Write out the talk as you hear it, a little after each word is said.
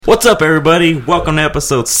What's up, everybody? Welcome to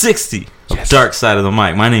episode 60 of Dark Side of the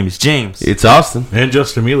Mic. My name is James. It's Austin. And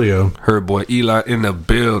just Emilio. Her boy Eli in the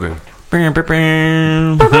building. Alright,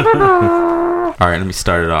 let me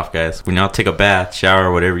start it off, guys. When y'all take a bath,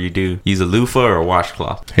 shower, whatever you do, use a loofah or a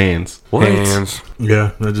washcloth? Hands. What? Hands.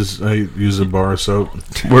 Yeah, I use a bar of soap.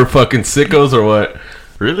 We're fucking sickos or what?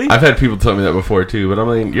 Really? I've had people tell me that before too, but I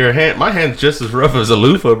mean, my hand's just as rough as a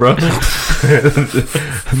loofah, bro.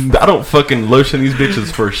 I don't fucking lotion these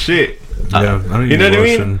bitches for shit. Yeah, I don't You know what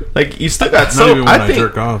lotion. I mean? Like, you still got Not soap. even when I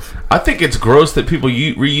jerk off. I think it's gross that people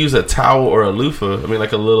reuse a towel or a loofah. I mean,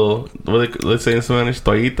 like a little, let's say in Spanish,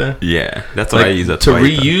 toallita. Yeah, that's what I use. To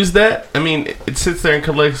reuse that, I mean, it sits there and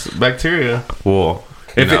collects bacteria. Well,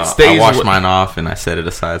 If it stays, I wash mine off and I set it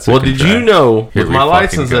aside. So well, did you know with my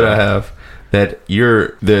license that I have? have that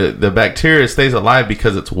the bacteria stays alive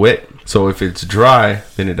because it's wet? So if it's dry,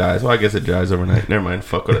 then it dies. Well, I guess it dries overnight. Never mind.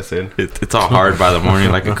 Fuck what I said. It's all hard by the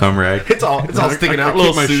morning like a cum rag. It's all sticking out. I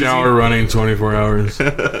keep my shower running 24 hours.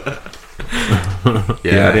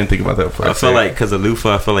 Yeah, I didn't think about that before. I feel like because a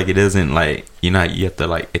loofah, I feel like it isn't like you have to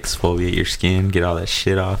like exfoliate your skin, get all that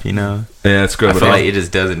shit off. You know. Yeah, it's good. I feel like it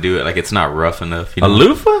just doesn't do it. Like it's not rough enough. You know? A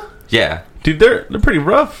loofah? Yeah. Dude, they're pretty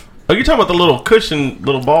rough. Oh, you're talking about the little cushion,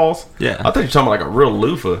 little balls? Yeah. I thought you were talking about like a real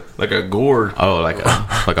loofah, like a gourd. Oh, like a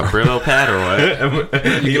Brillo pad or what?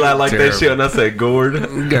 Eli like that shit, and I said gourd.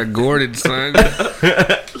 You got gourded, son.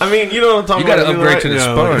 I mean, you know what I'm talking You about. got to upgrade to the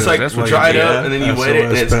sponge. It's like That's what dried you up, and then you wet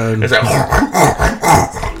it, and it's like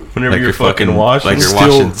whenever Like you're fucking washing. like you're Steel,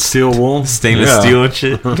 washing steel wool. stainless Yeah. steel and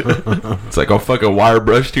shit. It's like a fucking wire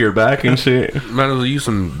brush to your back and shit. Might as well use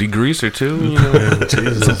some degreaser too. You know? Yeah,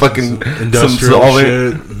 Jesus. Some fucking Industrial some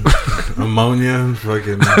shit. Ammonia.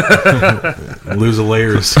 Fucking lose a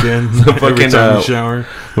layer of skin every fucking, time you shower.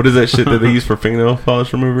 What is that shit that they use for fingernail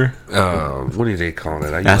polish remover? What do they call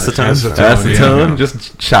it? Acetone? Acetone? Yeah.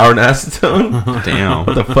 Just shower in acetone? Damn.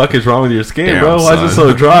 What the fuck is wrong with your skin, Damn, bro? Why is it son.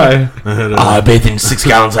 so dry? I bathed in 6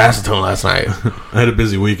 gallons of acetone last night. had a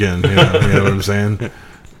busy weekend. You know what I'm saying?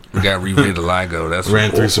 We got revitiligo. That's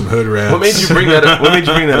Ran through some hood rats. What made you bring that up?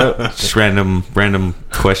 Just random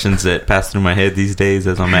questions that pass through my head these days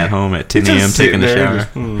as I'm at home at 10 a.m. Just taking a sitting shower.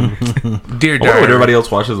 there, Dear I wonder what diary. everybody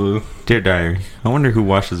else washes with. Dear diary, I wonder who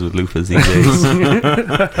washes with loofahs these days.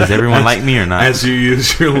 Does everyone like me or not? As you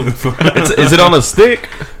use your loofah. Is it on a stick?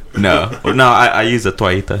 No, I use a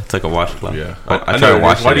toallita. It's like a washcloth. Yeah. I try to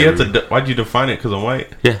wash it. Why do you have to? Why'd you define it? Because I'm white.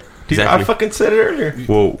 Yeah, Dude, exactly. I fucking said it earlier.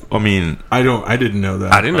 Well, I mean, I didn't know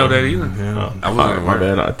that. I didn't know that either. Yeah. I Oh, wasn't my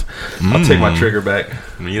aware. bad. I'll take my trigger back.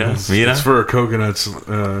 mira. It's for our coconuts.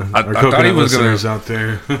 Our thought he coconut was gonna- listeners out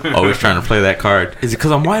there. Always trying to play that card. Is it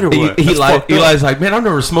because I'm white or what? Eli's like, man, I've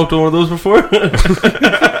never smoked one of those before. That's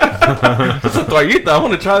a toallita. I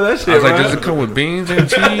want to try that shit. I was like, bro. does it come with beans and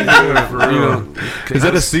cheese? For real. Is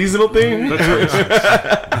that a seasonal thing? That's racist.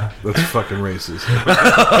 That's fucking racist.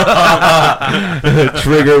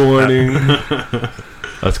 Trigger warning.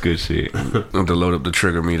 That's good shit. I'm to load up the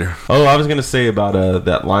trigger meter. Oh, I was gonna say about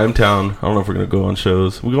that Limetown. I don't know if we're gonna go on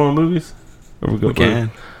shows. We go on movies? Or We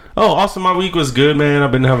can. Oh, awesome! My week was good, man.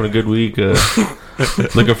 I've been having a good week.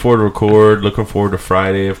 Looking forward to record. Looking forward to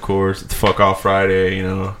Friday, of course. It's fuck off Friday. You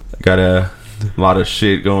know, got a lot of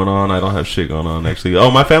shit going on. I don't have shit going on actually.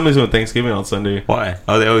 Oh, my family's doing Thanksgiving on Sunday. Why?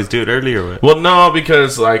 Oh, they always do it early or what? Well, no,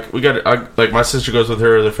 because like like my sister goes with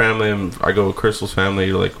her other family, and I go with Crystal's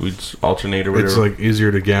family. Like we just alternate or whatever. It's like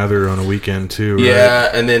easier to gather on a weekend too. Right?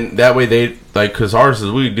 Yeah, and then that way they like because ours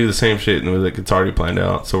is we do the same shit and like it's already planned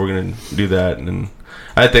out. So we're gonna do that. And then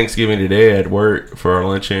I had Thanksgiving today at work for our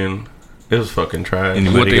luncheon. It was fucking trash.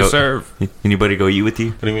 What they serve? Anybody go eat with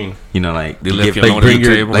you? What do you mean? You know, like They you left give- you like, alone at the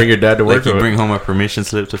table. Bring your dad to work. like you or bring home a permission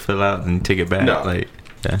slip to fill out and take it back. No. Like,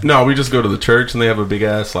 yeah. No, we just go to the church and they have a big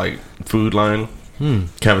ass like food line,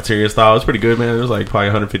 cafeteria style. It's pretty good, man. There's like probably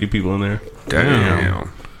 150 people in there. Damn.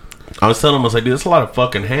 I was telling them, I was like, dude, that's a lot of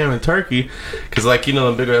fucking ham and turkey. Because, like, you know,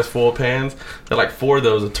 them big ass full pans, they're like 4 of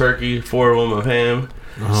those of turkey, 4 of them of ham.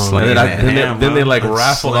 Slaying that ham, then they huh? like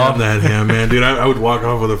raffled off. that ham, man, dude. I would walk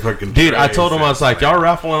off with a fucking. Dude, I tray. told them, I was like, y'all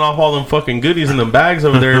raffling off all them fucking goodies in them bags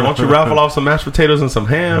over there. Why don't you raffle off some mashed potatoes and some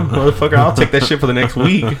ham? Motherfucker, I'll take that shit for the next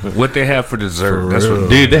week. What they have for dessert? For That's real. what.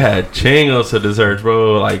 Dude, they had changos of desserts,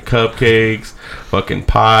 bro. Like cupcakes, fucking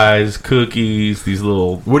pies, cookies, these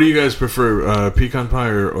little What do you guys prefer, pecan pie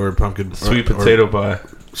or pumpkin? sweet or potato pie.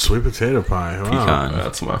 Sweet potato pie. Wow. Pecan.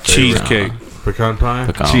 That's my favorite. Cheesecake. pecan pie.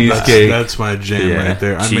 Pecan Cheesecake. That's my jam Yeah. right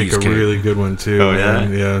there. I make Cheesecake. a really good one too. Oh, yeah?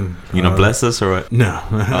 man. Yeah. You know, bless us or what? No.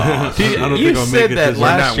 I don't you think I'll said make it that this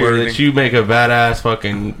last not year worthy. that you make a badass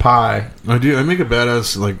fucking pie. I do. I make a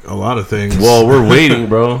badass like a lot of things. Well, we're waiting,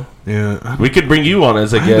 bro. yeah. We could bring you on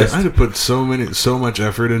as a I guest. had to put so much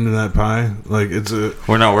effort into that pie. Like it's a.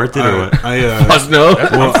 We're not worth it or what? No.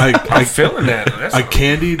 Well, I'm feeling that. That's I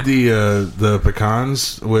candied the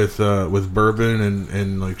pecans with bourbon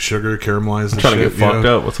and like sugar, caramelized. I'm trying to get fucked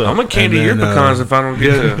up. What's up? I'm gonna candy And your then, pecans if I don't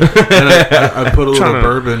get Yeah, to. and I put a little Tryna-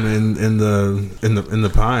 bourbon in the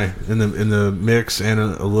pie in the mix and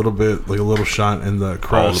a little bit like a little shot in the All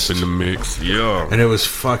crust. up in the mix. Yeah. And it was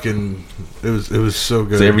fucking. It was so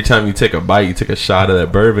good. So every time you take a bite, you take a shot of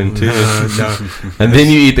that bourbon too, no, and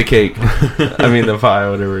then you eat the cake. I mean the pie,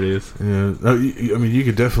 whatever it is. yeah. No, I mean, you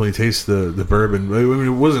could definitely taste the bourbon. I mean, it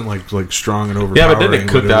wasn't like strong and overpowering. Yeah, but then they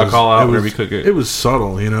cook the alcohol out it whenever was- you cook it. It was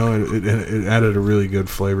subtle, you know. It added a really good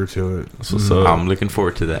flavor to it. So I'm looking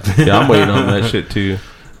forward to that. yeah, I'm waiting on that shit too.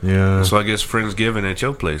 Yeah. So I guess Friendsgiving at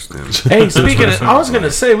your place then. Hey, speaking of, I was gonna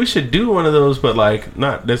say we should do one of those, but like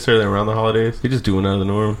not necessarily around the holidays. We just do one out of the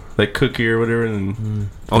norm, like cookie or whatever, and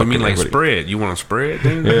Oh, you mean like everybody- spread? You want to spread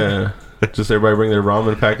then? yeah. Just everybody bring their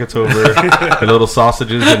ramen packets over, and little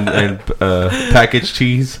sausages and packaged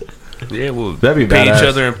cheese. Yeah, we'll That'd be pay badass. each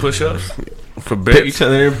other in push-ups for Pit bets. each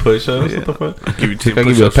other and push ups. Yeah. What the fuck? Give you 10 I'll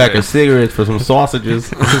give you a push-ups pack for of cigarettes for some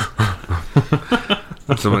sausages.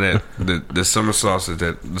 some of that the summer sausage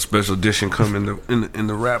that the special edition come in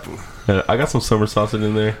the wrapper. I got some summer sausage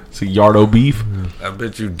in there. It's a yardo beef. I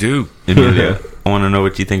bet you do. Emilio, I want to know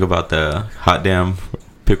what you think about the hot damn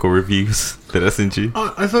pickle reviews that I sent you.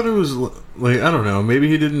 I thought it was like I don't know. Maybe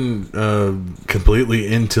he didn't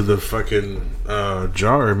completely into the fucking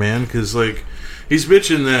jar, man. Because like he's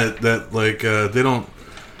bitching that like they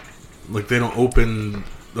don't open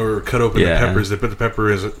or cut open Yeah. the peppers. They put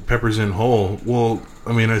the peppers in whole. Well,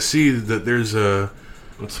 I mean, I see that there's a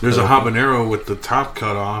habanero with the top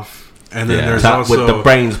cut off, and then Yeah. there's Top also with the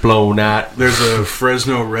brains blown out. there's a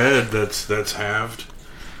Fresno red that's halved.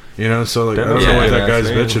 You know, so like I don't know Yeah, what that that's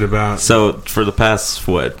guy's it. bitching about. So for the past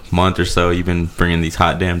month or so, you've been bringing these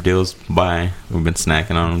hot damn deals by. We've been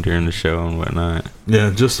snacking on them during the show and whatnot. Yeah,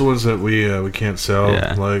 just the ones that we can't sell,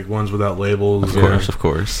 Yeah. like ones without labels, Of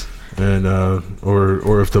course. and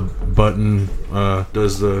or if the button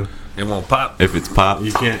does the It won't pop. If it's pop,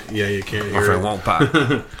 you can't Or hear if it. it won't pop.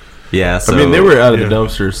 yeah. So I mean, they were out of yeah. the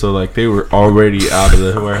dumpster, so like they were already out of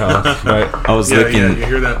the warehouse, right? I was Yeah, looking. yeah, you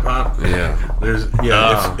hear that pop? Yeah. There's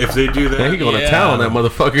Oh. if they do Yeah, that, he going to Yeah. town on that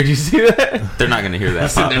motherfucker. Did you see that? They're not gonna hear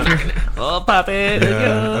that pop. Oh, pop it.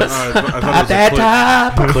 yeah, I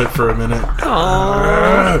thought it was a clip for a minute.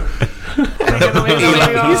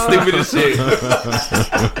 He's stupid as shit.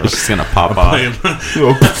 It's just gonna pop off. I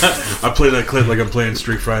play that clip like I'm playing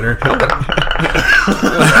Street Fighter.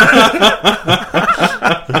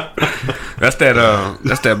 That's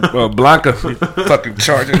that Blanca fucking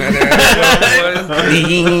charging that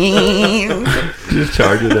ass. Just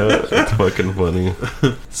charge it up. It's fucking funny.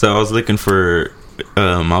 So I was looking for.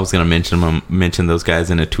 I was gonna mention those guys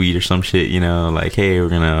in a tweet or some shit. You know, like, hey, we're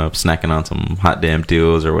gonna snacking on some hot damn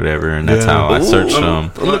deals or whatever, and that's Yeah. how I searched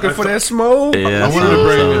them. I'm looking for that smoke. Yeah, I wanted to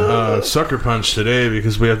bring so- Sucker Punch today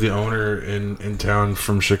because we have the owner in town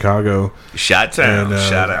from Chicago. Shot town. And,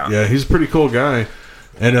 Shout out. Yeah, he's a pretty cool guy.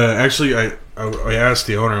 And actually, I asked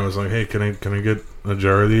the owner. I was like, "Hey, can I get a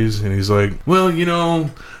jar of these?" And he's like, "Well,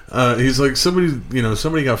 he's like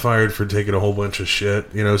somebody got fired for taking a whole bunch of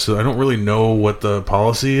shit. So I don't really know what the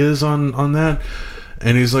policy is on that."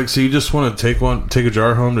 And he's like, "So you just want to take a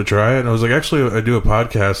jar home to try it?" And I was like, "Actually, I do a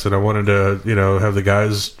podcast, and I wanted to have the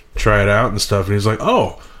guys try it out and stuff." And he's like,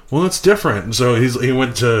 "Oh, well, that's different." And so he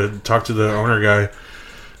went to talk to the owner guy.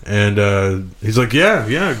 And he's like,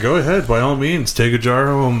 yeah, go ahead, by all means, take a jar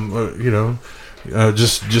home.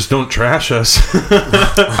 Just don't trash us.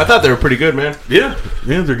 I thought they were pretty good, man. yeah,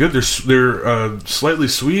 they're good. They're slightly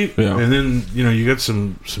sweet, Yeah. and then you get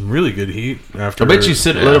some really good heat after. I bet you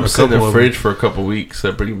let them a sit in couple the of fridge for a couple weeks.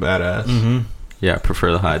 They're pretty badass. Mm-hmm. Yeah, I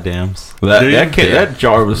prefer the hot dams. That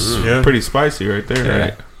jar was Yeah. pretty spicy right there. Yeah.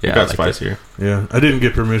 Right? Yeah, It I got like spicier. Yeah, I didn't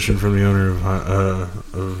get permission from the owner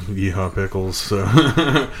of Yeehaw Pickles, so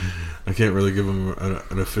I can't really give him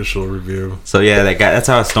an official review. So yeah, that guy. That's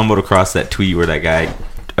how I stumbled across that tweet where that guy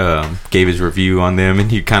gave his review on them, and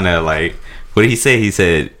he kind of like, what did he say? He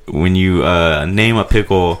said, when you name a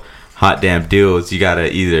pickle hot damn deals, you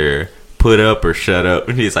gotta either put up or shut up.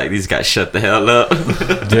 And he's like, these guys shut the hell up.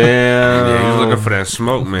 Damn. Yeah, he was looking for that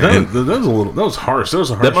smoke, man. That was a little. That was harsh. That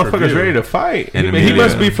was a harsh. That motherfucker's review. ready to fight. And He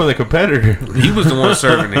must be from the competitor. He was the one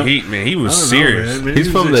serving the heat, man. He was I don't know, serious. man. Maybe He's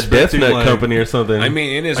he was from the Death expecting, Nut like- Company or something. I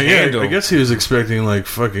mean, in his I handle. guess he was expecting like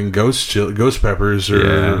fucking ghost peppers or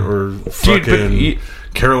Yeah. or Dude, but fucking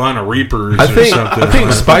Carolina Reapers I or think something. I think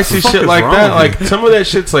Like, spicy what the fuck shit is like wrong that, with you? like some of that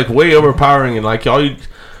shit's like way overpowering, and like y'all,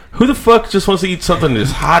 who the fuck just wants to eat something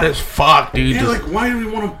that's hot as fuck, dude? Yeah, Just- like why do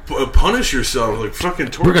you want to punish yourself? Like fucking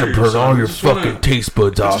torture. we're gonna burn yourself. all I your just wanna- fucking taste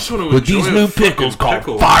buds I off just wanna with these enjoy new a fucking pickles called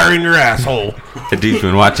pickle. fire in your asshole. The dude's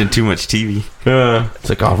been watching too much TV. It's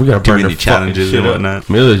like, oh, we gotta Too burn many their challenges fucking and shit up. whatnot.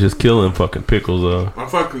 Milla's just killing fucking pickles, though. I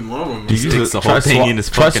fucking love them. He sticks the whole thing in his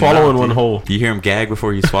Try fucking swallowing mouth, one dude. whole. You hear him gag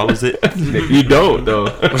before he swallows it? You don't, though.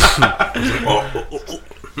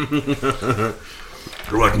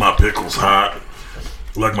 You like my pickles hot?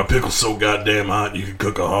 You like my pickles so goddamn hot you can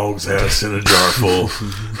cook a hog's ass in a jar full?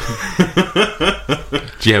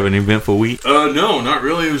 Did you have an eventful week? No, not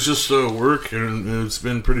really. It was just work, and it's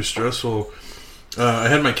been pretty stressful. I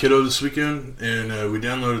had my kiddo this weekend, and we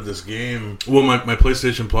downloaded this game. Well, my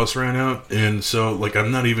PlayStation Plus ran out, and so like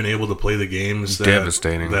I'm not even able to play the games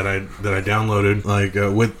Devastating. that I downloaded like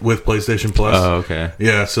with PlayStation Plus. Oh, okay.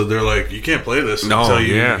 Yeah, so they're like, you can't play this No, until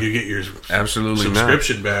you yeah. get your Absolutely not.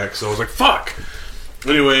 subscription back. So I was like, fuck.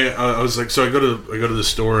 Anyway, I was like, so I go to the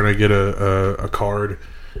store and I get a card,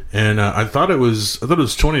 and I thought it was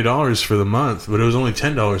 $20 for the month, but it was only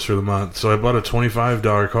 $10 for the month. So I bought a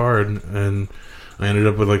 $25 card, and I ended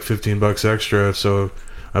up with like $15 extra. So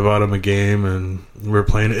I bought him a game, and we're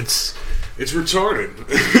playing. It's retarded.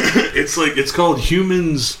 it's called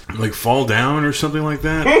Humans Like Fall Down or something like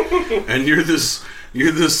that, and you're this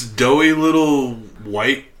doughy little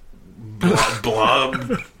white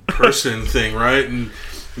blob person thing, right? And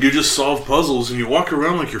you just solve puzzles, and you walk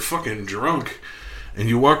around like you're fucking drunk, and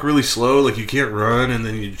you walk really slow, like you can't run, and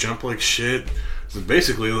then you jump like shit. So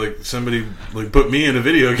basically, like somebody like put me in a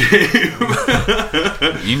video game.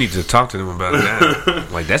 You need to talk to them about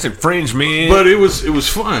that. Like, that's infringement. But it was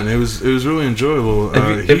fun. It was really enjoyable.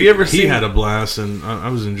 Have you ever he seen- had a blast, and I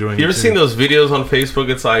was enjoying. You ever it too. seen those videos on Facebook?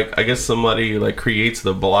 It's like, I guess somebody like creates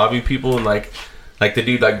the blobby people, and like the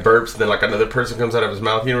dude like burps, and then like another person comes out of his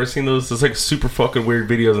mouth. You ever seen those? It's like super fucking weird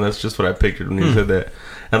videos, and that's just what I pictured when you said that.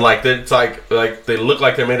 And like it's like they look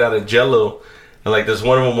like they're made out of Jello. And like there's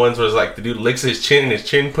one of them ones where it's like the dude licks his chin and his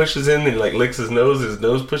chin pushes in, and he like licks his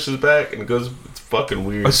nose pushes back, and it goes. It's fucking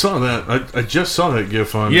weird. I saw that. I just saw that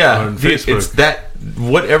GIF on Yeah, dude, Facebook. it's that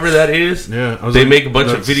whatever that is. Yeah, I was they like, make a bunch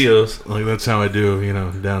of that's- videos. Like that's how I do,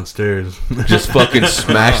 downstairs. Just fucking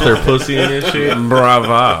smash their pussy in and shit.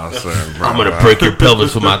 Bravo, sir. I'm gonna break your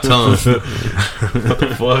pelvis with my tongue. What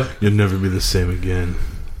the fuck? You'll never be the same again.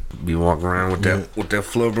 Be walking around with that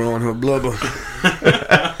flubber on her blubber.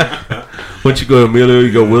 Once you go Emilio,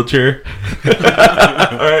 you go wheelchair.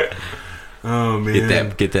 Alright. Oh man,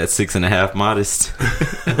 Get that 6.5 modest.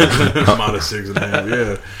 Modest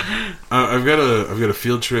 6.5. Yeah, I've got a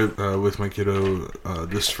field trip with my kiddo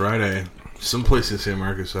this Friday. Someplace in San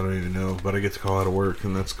Marcos, I don't even know, but I get to call out of work,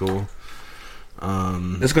 and that's cool.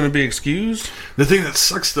 It's gonna be excused. The thing that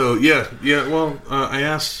sucks, though, yeah. Well,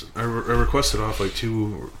 I requested off like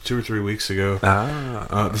two or 3 weeks ago.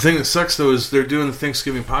 The thing that sucks, though, is they're doing the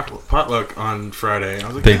Thanksgiving potluck on Friday. I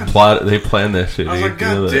was like, They planned that shit. I was dude. like, You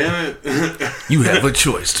know God that. damn it! You have a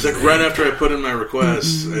choice. It's like right after I put in my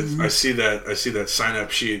request, I see that sign up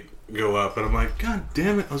sheet go up, and I'm like, God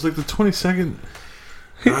damn it! I was like, the 22nd.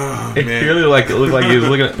 Oh It man. really it looked like he was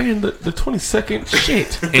looking at the 22nd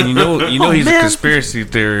shit. And you know he's man. a conspiracy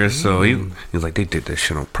theorist, so he's like, they did that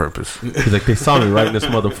shit on purpose. He's like, they saw me writing this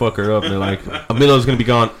motherfucker up, and they're like, Emilio's gonna be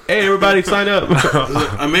gone. Hey, everybody, sign up.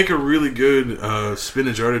 I make a really good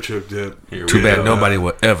spinach artichoke dip. Too bad nobody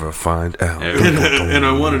will ever find out. And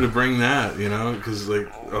I wanted to bring that, because like,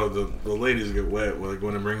 the ladies get wet. Like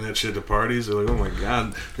when I bring that shit to parties, they're like, oh my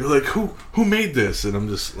god. They're like, who made this? And I'm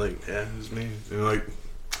just like, yeah, it's me. They're like,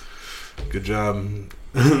 good job.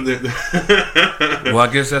 Well, I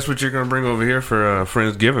guess that's what you're gonna bring over here for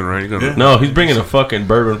Friendsgiving, right? You're gonna, No, he's bringing a fucking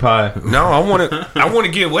bourbon pie. No, I want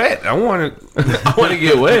to get wet. I want to. I want to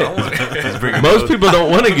get wet. Most people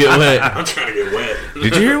don't want to get wet. I'm trying to get wet.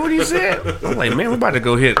 Did you hear what he said? I'm like, man, we're about to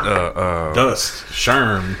go hit Dust.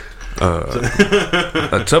 Sherm.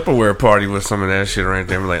 a Tupperware party with some of that shit right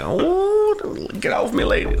there. We're like, oh, get off me,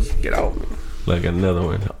 ladies, get off me. Like another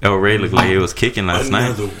one. El Rey looked like it was kicking last night.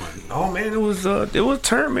 Another one. Oh man, it was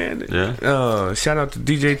turn, man. Yeah. Shout out to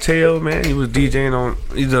DJ Tail, man. He was DJing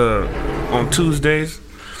on Tuesdays.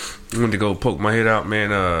 Went to go poke my head out,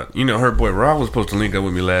 man. Her boy Rob was supposed to link up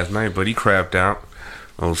with me last night, but he crapped out.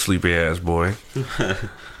 old sleepy ass boy.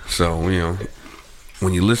 So, you know,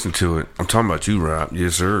 when you listen to it, I'm talking about you, Rob.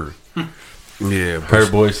 Yes, sir. Yeah, Her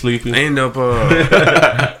boy sleepy. end up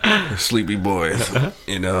sleepy boys,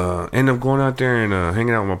 and end up going out there and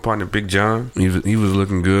hanging out with my partner Big John. He was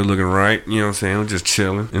looking good, looking right. You know what I'm saying? We're just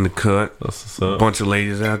chilling in the cut. That's what's up. Bunch of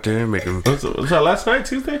ladies out there making. Was that last night,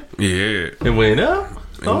 Tuesday? Yeah, It went up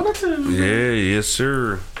on a Tuesday. yeah, yes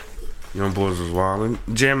sir. Young boys was wilding,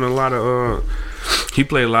 jamming a lot of. He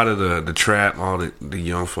played a lot of the trap, all the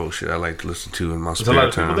young folk shit I like to listen to in my Was there a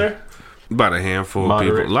lot spare of time. people there? About a handful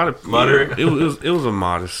Moderate. of people. A lot of Moderate. It was a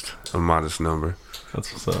modest number.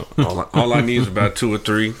 That's what's up. All I need is about 2 or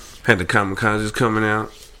 3. Had the kamikazes coming out.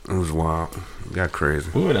 It was wild. Got crazy.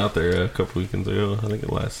 We went out there a couple weekends ago. I think it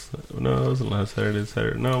wasn't last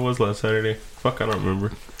Saturday. No, it was last Saturday. Fuck, I don't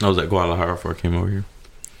remember. I was at Guadalajara before I came over here.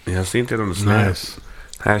 Yeah, I seen that on the snap. Nice.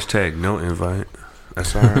 Hashtag no invite.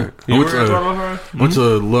 That's all right. You went were at to- Guadalajara? Went to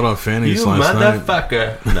load off fannies You last night.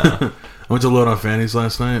 motherfucker. No. I went to load off fannies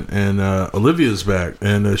last night, and Olivia's back,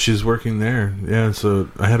 and she's working there. Yeah, so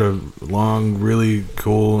I had a long, really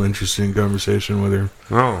cool, interesting conversation with her.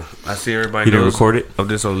 Oh, I see everybody You didn't knows record it? of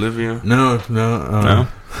this Olivia. No. No?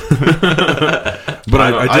 But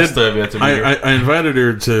I did. still have yet to meet her. I invited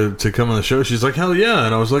her to come on the show. She's like, hell yeah.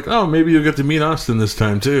 And I was like, oh, maybe you'll get to meet Austin this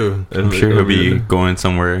time, too. I'm sure he'll be going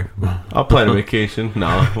somewhere. I'll plan a vacation. No,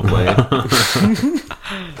 I'll plan.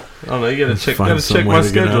 I don't know. You gotta check. Find Gotta some check way my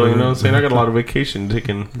to get out schedule. of You know it. what I'm saying? I got a lot of vacation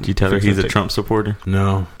taking. Did you tell her he's a Trump supporter?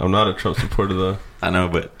 No. I'm not a Trump supporter though. I know,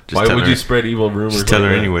 but just Why tell would her. you spread evil rumors? Just tell like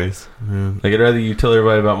her that? anyways. Yeah. Like, I'd rather you tell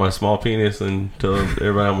everybody about my small penis than tell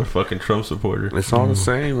everybody I'm a fucking Trump supporter. It's all the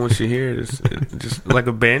same once you hear it. It's just like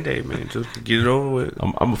a band-aid, man. Just get it over with.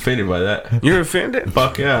 I'm offended by that. You're offended?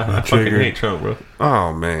 Fuck yeah, I fucking Triggered. hate Trump, bro.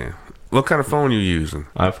 Oh, man. What kind of phone you using?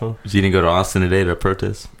 iPhone. So you didn't go to Austin today to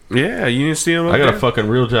protest? Yeah, you didn't see him up I got there? a fucking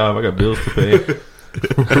real job. I got bills to pay.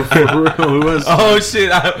 For real, who was? Oh shit!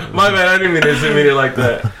 My bad. I didn't mean to admit it like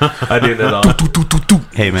that. I did that all.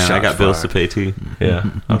 Hey man, I Shots got bills to fired. pay too. Yeah,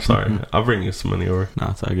 I'm sorry. I'll bring you some money over. No,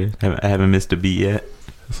 it's all good. I haven't missed a beat yet.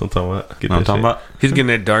 That's what I'm talking about. Get Know what I'm that talking about? He's getting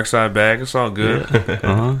that dark side bag. It's all good.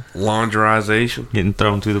 Uh-huh. Launderization. Getting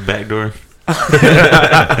thrown through the back door.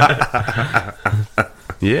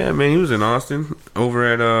 Yeah, man. He was in Austin over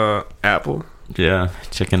at Apple. Yeah,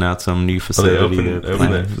 checking out some new shit. Oh, they facility. opened they're that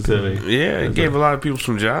planning. facility. Yeah, it gave a lot of people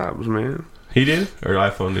some jobs, man. He did, or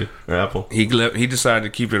iPhone did, or Apple. He decided to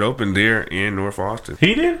keep it open there in North Austin.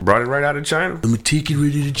 He did. Brought it right out of China. I'm gonna take it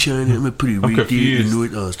right out of China. I'm gonna put it I'm confused.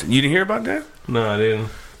 North Austin. You didn't hear about that? No, I didn't.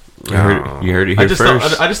 You heard it I here just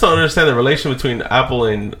first. I just don't understand the relation between Apple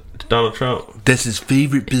and Donald Trump. That's his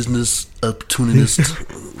favorite business opportunist.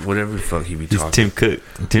 Whatever the fuck he be It's talking.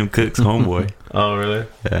 Tim Cook's homeboy. Oh, really?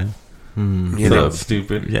 Yeah, Yeah, So they, that's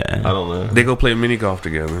stupid. yeah. I don't know. they go play mini golf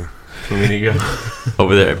together. I mean, you go.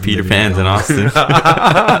 Over there at Peter Pan's in Austin.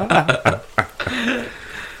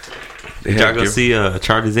 They Did y'all had go gift- see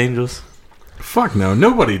Charlie's Angels? Fuck no,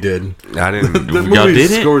 nobody did. I The didn't. Y'all movie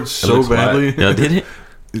did it? scored so looks whack. badly. Y'all did it?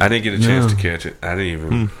 I didn't get a chance No. to catch it. I didn't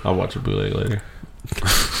even. I'll watch a bootleg later.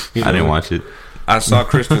 I didn't watch it. I saw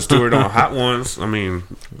Kristen Stewart on Hot Ones. I mean,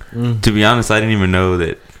 To be honest, I didn't even know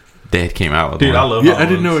that they had came out with Dude, one. I love. Yeah, Hot I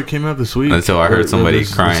didn't know Ones. it came out this week. Until I Or heard somebody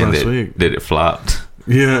this crying last that, week. that it flopped.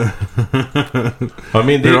 Yeah. I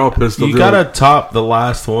mean, They're all pissed. You They're gotta top the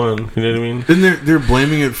last one. You know what I mean? And they're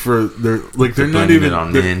blaming it for they're not Blaming even it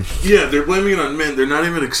on they're- men. Yeah, they're blaming it on men. They're not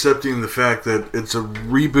even accepting the fact that it's a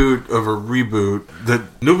reboot of a reboot that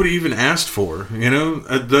nobody even asked for. You know,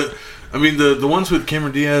 the ones with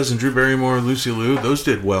Cameron Diaz and Drew Barrymore, and Lucy Liu, those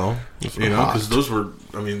did well. You know, because those were.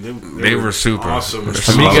 I mean, They were super. awesome.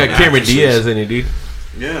 I mean, you got Cameron Diaz in it, dude.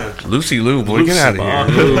 Yeah. Lucy Liu, boy, get out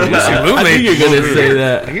of here. Lucy Lucy Liu I made knew you were gonna say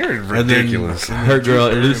that. You're And then- ridiculous. Her girl,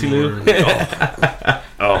 Lucy Liu.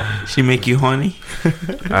 She make you horny?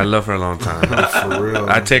 I love her a long time. For real.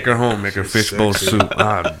 I take her home, make her fishbowl sexy. soup.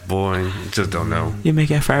 Ah, boy, you just don't know. You make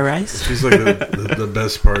that fried rice? She's like the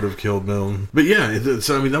best part of Kill Bill. But yeah,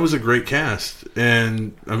 so I mean that was a great cast,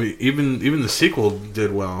 and I mean even the sequel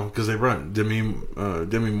did well because they brought Demi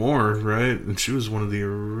Moore, right? And she was one of the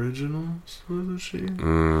originals, wasn't she?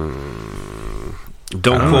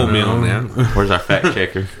 Don't quote me on that. Where's our fact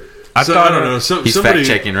checker? I So, thought I don't know. He's Somebody, fact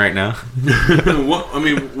checking right now. I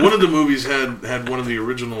mean, one of the movies had one of the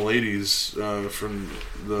original ladies from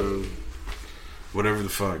the whatever the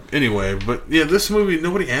fuck. Anyway, but yeah, this movie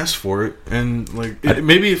nobody asked for it, and like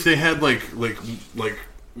maybe if they had like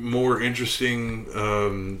more interesting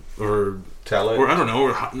or Talent. or I don't know,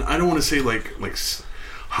 or I don't want to say like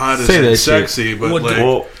hot as Say in that sexy, but What like, the-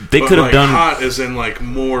 Well, they but could have like done. hot as in like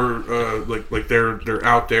more like they're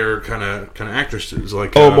out there kind of actresses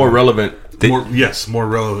like more relevant. more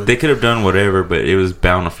relevant. They could have done whatever, but it was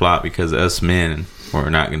bound to flop because us men were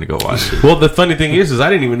not going to go watch it. Well, the funny thing is I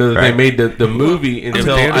didn't even know that they Right. made the movie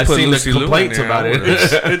until they had to I put seen Lucy the Liu in complaints there, about I it.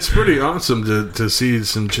 would've- It's pretty awesome to see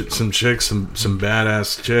some chicks, some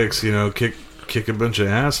badass chicks, you know, kick a bunch of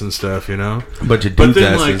ass and stuff, you know. Bunch of But dudes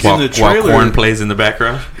then, asses. like, While, in the while trailer- corn plays in the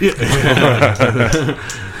background. Yeah.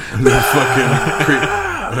 And the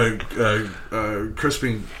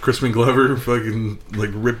fucking Crispin Glover fucking like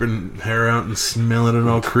ripping hair out and smelling it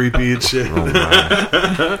all creepy and shit.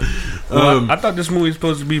 I thought this movie was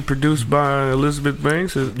supposed to be produced by Elizabeth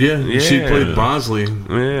Banks. Yeah, she played Bosley,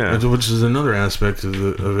 Yeah, which is another aspect of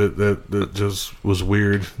it that just was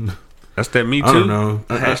weird. that's that Me Too. I don't know.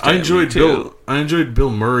 I Hashtag enjoyed Me Too. Bill. I enjoyed Bill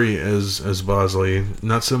Murray as Bosley,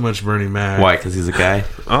 not so much Bernie Mac. Why? Because he's a guy.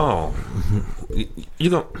 Oh, you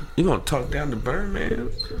gonna talk down to Birdman?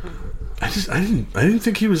 I didn't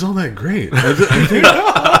think he was all that great. I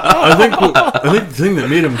think the thing that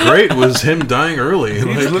made him great was him dying early. He's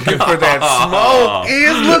Like, looking for that smoke.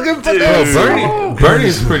 He's looking for that smoke.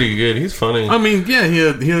 Bernie's pretty good. He's funny. I mean, yeah, he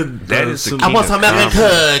had That is the some. key. I want some milk and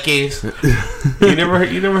cookies. you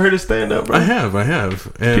never heard his stand up, bro? I have,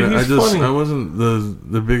 and Dude, he's funny. I wasn't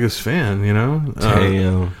the biggest fan, you know.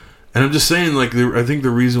 Damn. And I'm just saying, like, I think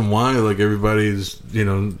the reason why, like, everybody's, you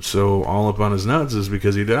know, so all up on his nuts is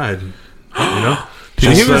because he died. You know,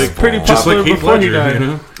 Dude, he was pretty popular before he died. You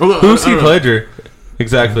know? Although, Who's I don't Heath know. Ledger?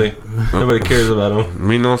 Exactly. Nobody cares about him.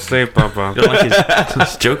 Me no say, Papa. You don't like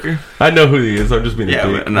his Joker? I know who he is. I'm just being a Yeah,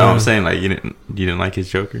 dick. but no, I'm saying like you didn't like his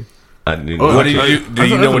Joker. I didn't. Oh, What I did thought- you I do? thought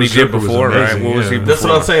You know what he his did Joker was before, right? amazing, What was he? yeah. That's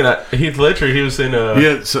what I'm before? saying. Heath Ledger. He was in.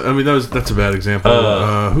 Yeah, so I mean that's a bad example.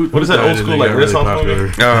 What is that died old and school, they like, got really Renaissance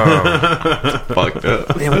movie? popular? Oh, Fucked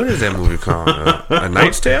up. man, what is that movie called? A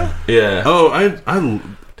Knight's Tale? Yeah. Oh,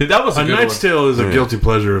 Dude, that was a A good Knight's one. Tale is a guilty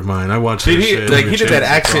pleasure of mine. I watched Dude, that he shit like every he did that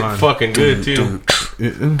chance it's accent on. fucking good too.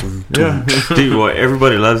 Yeah. Dude, well,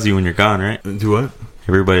 everybody loves you when you're gone, right? Do what?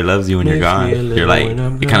 Everybody loves you when you're Makes gone. me a little You're like, when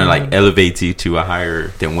I'm it kind of like gone. elevates you to a higher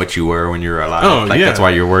than what you were when you were alive. Oh, like yeah. that's why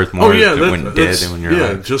you're worth more when dead that's- than when you're yeah,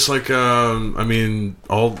 alive. just like I mean,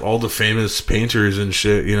 all the famous painters and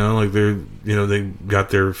shit. You know, like they got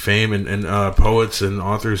their fame and poets and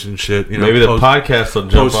authors and shit. You know, Maybe the podcast will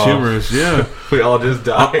jump off. posthumous. Yeah, We all just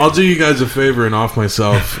died. I'll do you guys a favor and off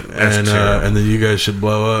myself, and terrible. then you guys should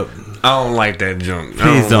blow up. I don't like that junk.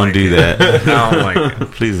 Please don't like do it. that. I don't like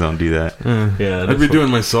it. Please don't do that. Yeah, I'd be doing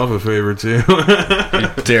myself a favor too.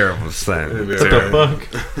 Terrible son. What the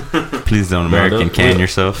fuck? Please don't American can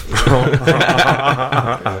yourself.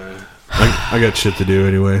 I got shit to do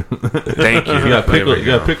anyway. Thank you. You got There we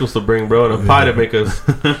go. pickles to bring, bro, and a pie to make us.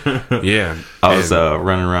 Yeah. I was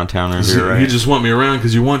running around town earlier, right? You just want me around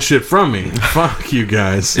because you want shit from me. Fuck you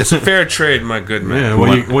guys. It's a fair trade, my good man.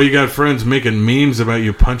 Yeah, well, you got friends making memes about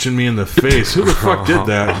you punching me in the face. Who the fuck did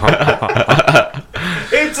that?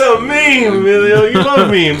 It's a meme, Emilio. You love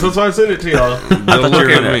memes. That's why I sent it to y'all. Don't look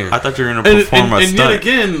at me. I thought you were gonna perform a And yet stunt.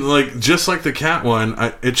 again, like just like the cat one,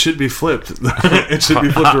 it should be flipped. It should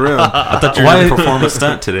be flipped around. I thought you were Why- gonna perform a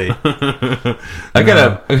stunt today. I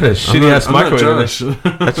got a shitty ass I'm not microwave. Josh. I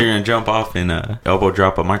thought you were gonna jump off and elbow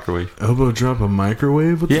drop a microwave. Elbow drop a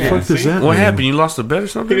microwave? What the Yeah, fuck does see? that What mean? happened? You lost a bet or He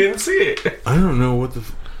something? didn't see it. I don't know what the.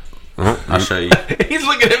 I'll show you. He's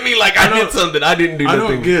looking at me like I did something. I didn't do I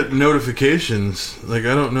nothing. don't get notifications. Like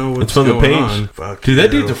I don't know what's It's from the going page. on. Fuck Dude,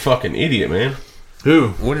 that you. dude's a fucking idiot, man. Who?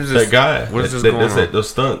 What is this? That guy. What is this that, going that's on? it, those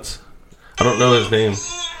stunts. I don't know his name.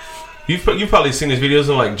 You've probably seen his videos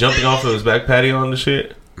of like jumping off of his back patio on the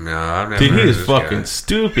shit. No, I've never Dude, heard he of is this fucking guy.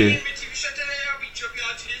 stupid.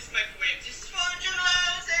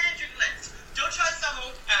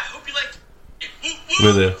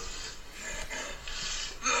 With it.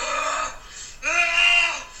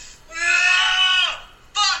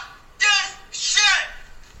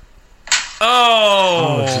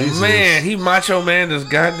 Oh, Jesus. man, he macho man this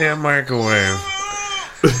goddamn microwave.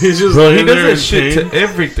 He's just Bro, he laying does there that in shit pain. to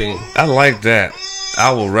everything. I like that.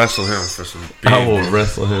 I will wrestle him for some. Big, I will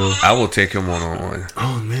wrestle him. I will take him one on one.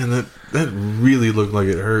 Oh man, that really looked like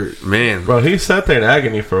it hurt. Man, Bro, he sat there in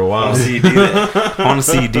agony for a I while. want to see you do that. I want to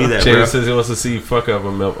see you do that, bro. James says he wants to see you fuck up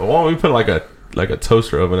a milk. Why don't we put like a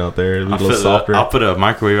toaster oven out there? It'd be a little softer. I'll put a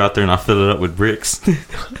microwave out there and I'll fill it up with bricks.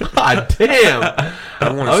 God damn. I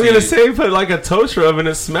I want was to gonna see. say put like a toaster oven.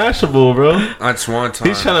 It's smashable, bro. That's one time.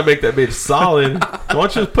 He's trying to make that bitch solid. Why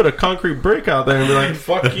don't you just put a concrete brick out there and be like,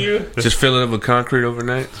 fuck you? Just fill it up with concrete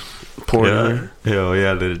overnight. Pour it in Yeah. there. Hell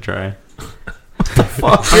yeah, let it dry.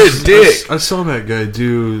 Good dick. I saw that guy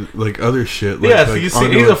do like other shit. Like, Yeah, so like you see,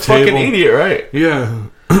 onto he's a fucking table. idiot, right? Yeah.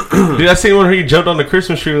 Dude, I seen one where he jumped on the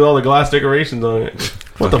Christmas tree with all the glass decorations on it.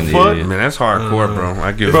 What the Fucking fuck? idiot. Man, that's hardcore, bro.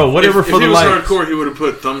 I give Bro, whatever if for he the was lights. hardcore, he would have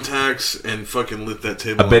put thumbtacks and fucking lit that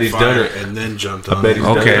table I bet on he's fire done it. and then jumped I on bet it. he's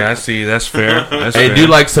done Okay, it. I see. That's fair. That's Hey, fair. do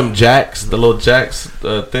like some jacks, the little jacks,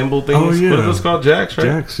 thimble things. Oh, yeah. What are those called? Jacks, right?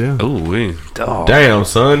 Jacks, yeah. Ooh, wee. Dog. Damn,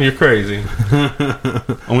 son, you're crazy. I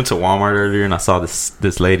went to Walmart earlier and I saw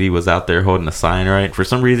this lady was out there holding a sign, right? For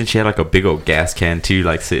some reason, she had like a big old gas can too,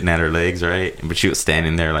 like sitting at her legs, right? But she was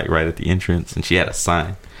standing there like right at the entrance, and she had a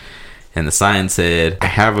sign, and the sign said, "I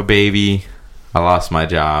have a baby, I lost my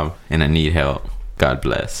job, and I need help. God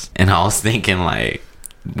bless." And I was thinking like,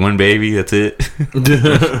 one baby, that's it.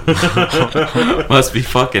 Must be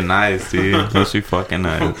fucking nice, dude. Must be fucking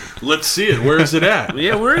nice. Let's see it. Where is it at?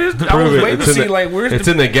 Yeah, where is? I Prove was it. waiting to It's in see the- like where's It's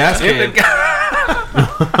the. in the gas in the can.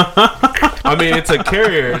 I mean, it's a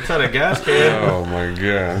carrier. It's not a gas can. Oh my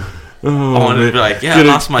god. Oh, I wanted to man. be like, yeah, Get I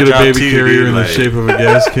lost my get job a baby too, carrier dude. in the Like, shape of a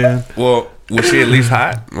gas can. Well, was she at least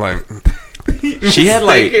hot? Like, she had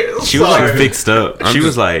like, she was like Sorry. fixed up. I'm She just-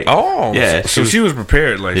 was like, oh, yeah, So she was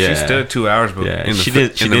prepared. Like Yeah. she stood 2 hours, but Yeah, in the she fi-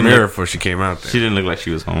 did- she in the didn't mirror look- before she came out there. she didn't look like she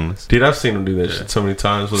was homeless. Dude, I've seen them do that shit so many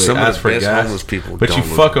times where they Some of ask the for best gas. homeless people But you don't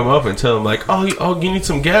look- fuck them up and tell them like, oh, you need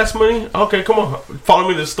some gas money? Okay, come on, follow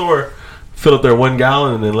me to the store. Fill up their 1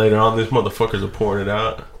 gallon, and then later on, these motherfuckers are pouring it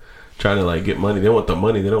out, trying to like get money. They want the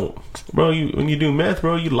money. They don't, bro. When you do meth,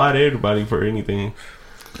 bro, you lie to everybody for anything.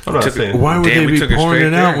 I'm not Took it- saying. Why would Damn, we they took be it pouring straight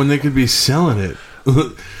it out there. when they could be selling it?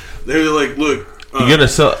 They're like, look, You're gonna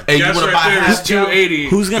sell. Hey, you gas want to right buy there half is $2.80.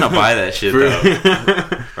 Who's gonna buy that shit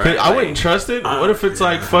though? Right? I wouldn't trust it. What if it's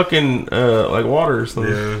like fucking like water or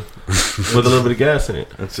something Yeah, with a little bit of gas in it?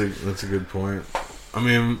 that's a good point. I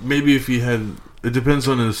mean, maybe if he had, it depends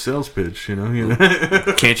on his sales pitch, you know.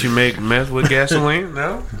 Can't you make meth with gasoline?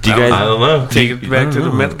 No. Do you guys? I don't know. Take it back to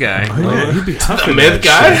the meth guy? Yeah, he'd be tough. The meth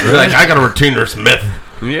guy? Like, I gotta return this meth.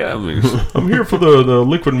 Yeah, I mean, I'm here for the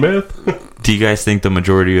liquid meth. Do you guys think the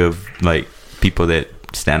majority of like people that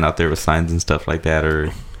stand out there with signs and stuff like that, or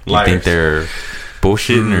do you Liars. think they're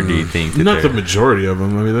bullshitting, or do you think that Not the they're majority of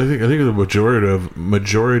them. I mean, I think the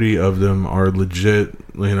majority of them are legit.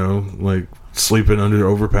 You know, like sleeping under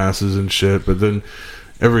overpasses and shit. But then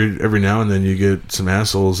every now and then you get some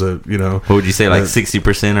assholes that what would you say, like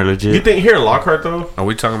 60% are legit? You think here in Lockhart though? are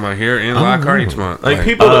we talking about here in Lockhart each month? Like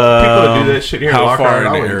people that do that shit here in how Lockhart, far in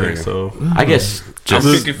I the wouldn't area? think so. I guess I'm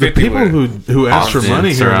just 50-50 the people with who ask for Austin,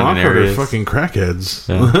 money here in surrounding Lockhart are areas. fucking crackheads.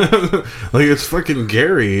 Yeah. Like it's fucking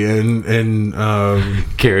Gary and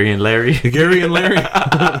Carrie and Larry. Gary and Larry.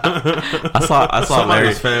 I saw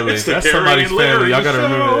Larry. Somebody's family. It's the That's Gary somebody's and Larry family. Y'all gotta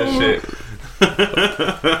remember that shit.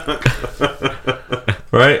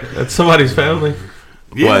 Right? That's somebody's family.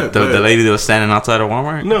 Yeah, What, the but- lady that was standing outside of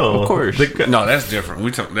Walmart? No, of course. No, that's different.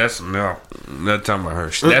 We talk. That's no. Not talking about her.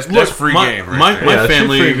 That's Look, free my, game. Right My, there. my Yeah, she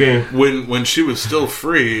family, free game. when she was still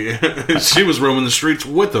free, she was roaming the streets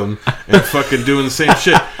with them and fucking doing the same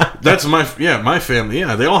shit. That's my family.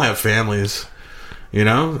 Yeah, they all have families. You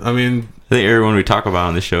know, I mean, I think everyone we talk about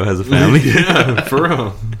on this show has a family. yeah, for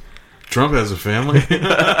real. Trump has a family. Fuck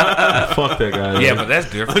that guy. Yeah, but that's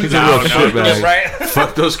different. He's a real shitbag. Right?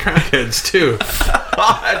 Fuck those crackheads too.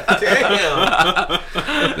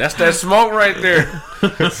 damn. That's that smoke right there.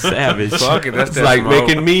 Savage. Fuck it. That's It's that like smoke.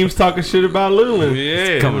 making memes talking shit about Luling.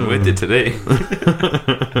 Yeah. Coming with it today.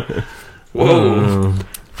 Whoa.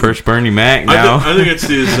 First Bernie Mac now. I think it's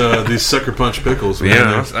these sucker punch pickles. Man.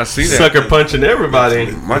 Yeah, I see that. Sucker punching everybody.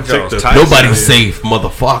 My Take jaw's the- tight. Nobody's safe,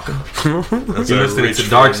 motherfucker. That's You're a listening reach to for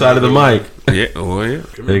Dark Side of the another- Mic. Yeah. Oh yeah.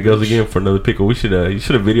 There he goes again for another pickle. You should have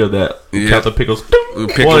videoed that. Yeah. Count the pickles.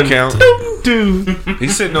 Pickle One, count. two.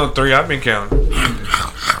 He's sitting on 3. I've been counting.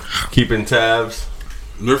 Keeping tabs.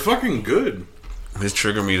 They're fucking good. His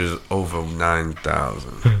trigger meter is over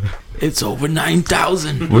 9,000. It's over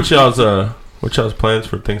 9,000. What's y'all's plans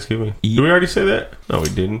for Thanksgiving? Did we already say that? No, we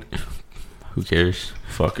didn't. Who cares?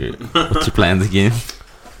 Fuck it. What's your plans again?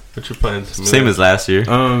 What's your plans? Same as last year.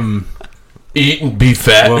 eat and be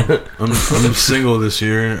fat. Well, I'm single this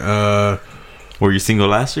year. Were you single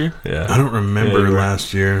last year? yeah. I don't remember Yeah, you were.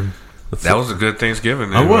 last year. That was a good Thanksgiving.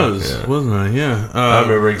 I man. was, Yeah. wasn't I? Yeah. I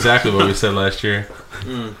remember exactly what we said last year.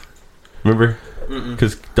 Remember?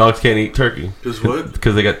 Because dogs can't eat turkey. Because what?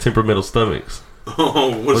 Because they got temperamental stomachs.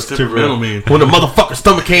 Oh, what's temperamental mean? When the motherfucking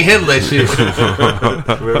stomach can't handle that shit.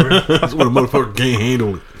 Remember? That's what a motherfucker can't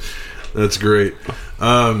handle it. That's great.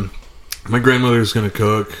 My grandmother's gonna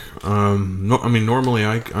cook. Normally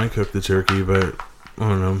I cook the turkey, but I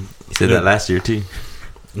don't know. You said that last year too.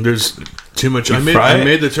 There's too much. You I fry it?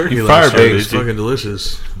 made the turkey You last fire year. baked It's it. fucking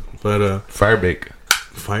delicious. But Fire bake.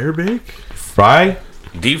 Fire bake? Fry,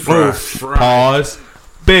 Deep fry. fry. pause,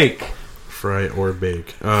 bake. Fry or bake.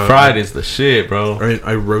 Fried is the shit, bro.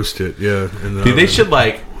 I roast it, yeah. In the Dude, they oven. should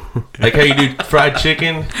like how you do fried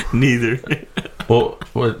chicken. Neither. Well,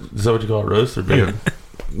 what is that? What you call roast or bacon?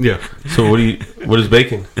 Yeah. So what is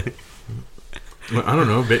bacon? Well, I don't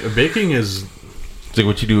know. Baking is... It's like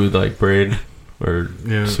what you do with like bread or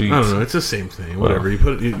Yeah, sweets. I don't know. It's the same thing. Whatever. You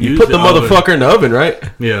put You use put the oven. motherfucker in the oven, right?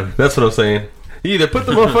 Yeah. That's what I'm saying. You either put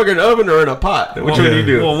the motherfucker in the oven or in a pot. Which one do you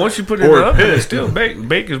do? Well, once you put it in Or the a oven, pit. it's still bake.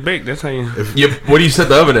 Bake is baked. That's how you. What do you set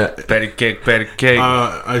the oven at? Patty cake, patty cake.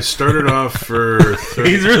 I started off for... 30,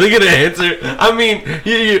 He's really gonna answer. I mean,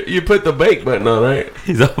 you put the bake button on, right?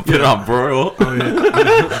 He's all put it on broil. oh,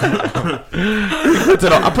 yeah.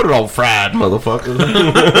 I put it on fried, motherfucker.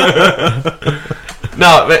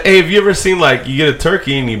 No, but hey, have you ever seen like you get a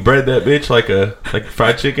turkey and you bread that bitch like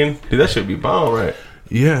fried chicken? Dude, that should be bomb, right?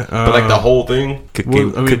 Yeah. But like the whole thing. Cook, Well, it, I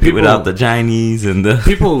mean, cook it people- without the Chinese and the...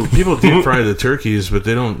 People deep fry the turkeys, but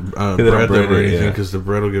they don't bread bread them or it, anything yeah. because the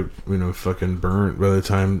bread will get fucking burnt by the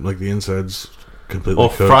time like the inside's completely Well,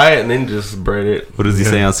 cooked. fry it and then just bread it. What does he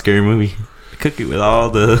say on Scary Movie? Cook it with all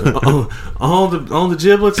the... all the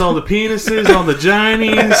giblets, all the penises, all the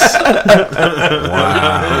ginies.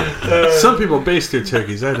 Wow. Some people baste their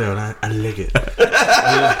turkeys. I don't. I lick it.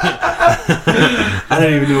 I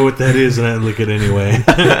don't even know what that is, and I lick it anyway.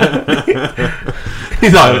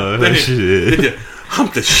 He's like, that shit.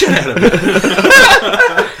 Hump the shit out of it.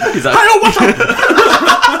 He's like,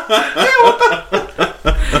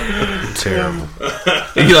 Terrible.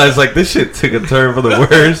 Eli's like, this shit took a turn for the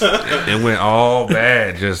worse. It went all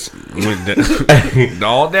bad. Just went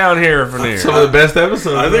all down here from there. Some of the best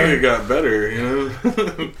episodes. I think man. it got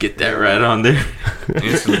better. get that right on there.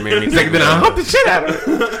 Instantly made me He's like, think then I about hump the shit out of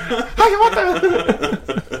it. How you want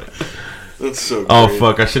that? That's so. Oh great.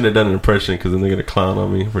 fuck! I shouldn't have done an impression because then they're gonna clown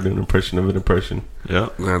on me for doing an impression of an impression.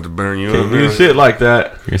 Yep. I'm gonna have to burn you Can't up. do now. shit like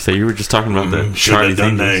that. You're gonna say you were just talking about the Should have Charlie's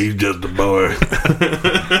done that. Angels. He's just a boy.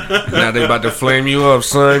 Now they about to flame you up,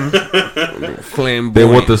 son. Flame. They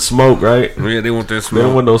want the smoke, right? Yeah, they want that They don't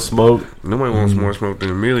smoke. want no smoke. Nobody wants more smoke than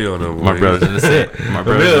Emilio, though. My boy. brother's gonna say. My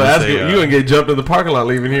brother's Emilio, gonna ask say, you, you gonna get jumped in the parking lot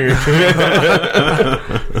leaving here.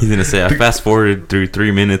 he's gonna say, I fast forwarded through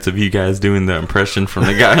 3 minutes of you guys doing the impression from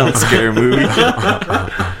the guy on Scary Movie.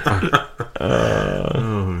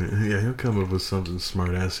 Oh yeah, he'll come up with something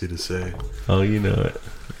smart assy to say. Oh, you know it.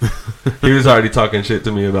 He was already talking shit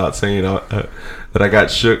to me about saying that I got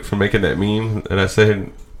shook for making that meme, and I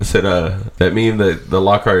said that meme that the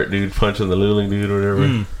Lockhart dude punching the Luling dude or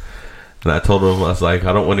whatever. And I told him, I was like,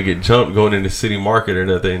 I don't want to get jumped going into City Market or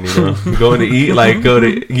nothing, you know. Going to eat, like go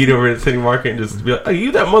to eat over at City Market and just be like, hey,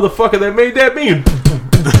 you that motherfucker that made that meme.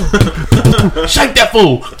 Shake that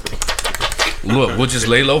fool. Look, we'll just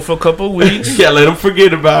lay low for a couple of weeks. Yeah, let him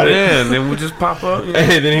forget about it. Yeah, and then we'll just pop up. Yeah.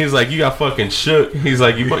 And then he's like, you got fucking shook. He's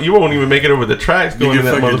like, you won't even make it over the tracks going to You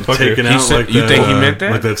that get fucking motherfucker. taken He out said- like you that, think he meant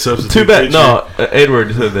that? Like that substitute. Too bad. teacher. No,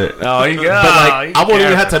 Edward said that. Oh, you But got. like, I won't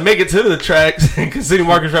even have to make it to the tracks because City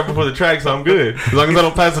Market's right before the tracks, so I'm good. As long as I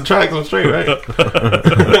don't pass the tracks, I'm straight, right?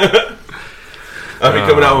 I'll be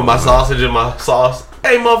coming out with my sausage and my sauce.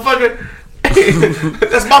 Hey, motherfucker.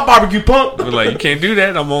 That's my barbecue punk. We're like, you can't do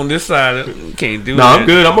that. I'm on this side. You can't do No, that. I'm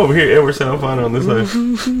good. I'm over here. Edward said I'm fine on this side.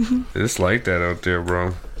 It's like that out there,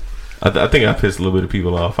 bro. I think I pissed a little bit of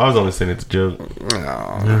people off. I was only saying it's a joke.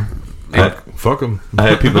 Aw. Fuck him. I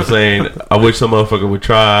had people saying, I wish some motherfucker would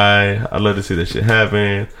try. I'd love to see that shit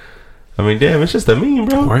happen. I mean, damn, it's just a meme,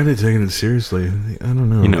 bro. Why are they taking it seriously? I don't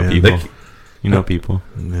know. You know man. people. You know people.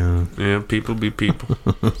 Yeah. Yeah, people be people.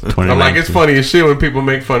 I'm like, it's funny as shit when people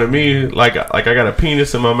make fun of me. Like I got a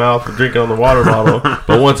penis in my mouth for drinking on the water bottle.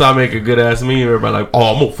 But once I make a good ass meme, everybody like,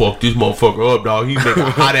 oh, I'm gonna fuck this motherfucker up, dog. He make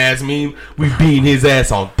a hot ass meme. We beating his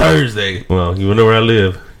ass on Thursday. Well, you know where I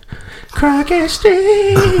live. Crockett Street.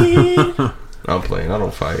 I'm playing. I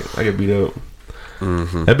don't fight. I get beat up.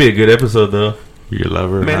 That'd be a good episode though. Your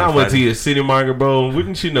lover. Man, not I went to fighting. your City Market, bro.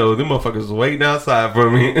 Wouldn't you know? Them motherfuckers was waiting outside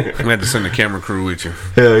for me. I'm gonna have to send the camera crew with you.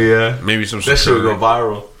 Hell yeah. Maybe some That shit would go security.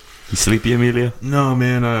 viral. You sleepy, Amelia? No,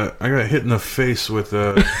 man. I got hit in the face with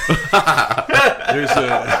there's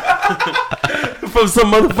a From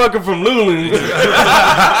some motherfucker from Luling.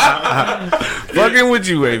 Fucking with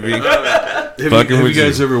you, AB. Have Fucking you with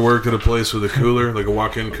guys you. ever worked at a place with a cooler, like a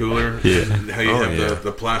walk-in cooler? Yeah. How you Oh, have yeah.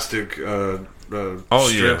 the plastic Oh,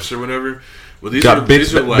 strips or whatever. Well, these Got are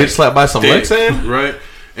bitch slapped by some thick, Lexan? right?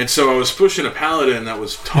 And so I was pushing a pallet in that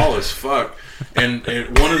was tall as fuck, and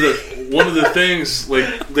one of the things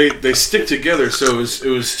like they stick together, so it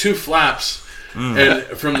was two flaps And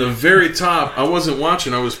from the very top, I wasn't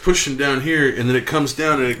watching. I was pushing down here, and then it comes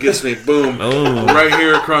down and it gets me, boom, right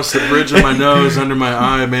here across the bridge of my nose, under my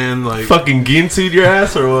eye, man. Like, Fucking Ginsu'd your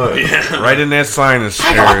ass or what? Right in that sinus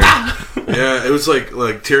area. yeah, it was like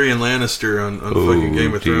Tyrion Lannister on fucking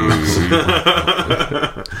Game of Thrones.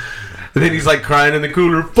 And then he's like crying in the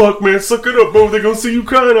cooler. Fuck, man, suck it up, bro. They're gonna see you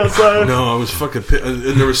crying outside. No, I was fucking and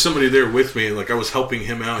there was somebody there with me, and like I was helping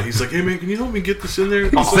him out. He's like, "Hey man, can you help me get this in there?"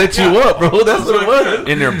 He set you up, bro. That's what it was.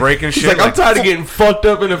 In there breaking He's shit. like, I'm tired of getting fucked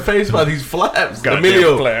up in the face by these flaps.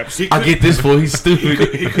 Emilio, flaps. I get this fool. He's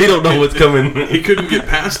stupid. He don't know what's coming. He couldn't get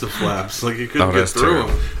past the flaps, like he couldn't Oh, get that's through terrible.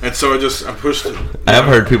 them, and so I pushed it. I have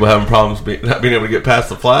heard people having problems not being able to get past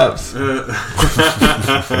the flaps.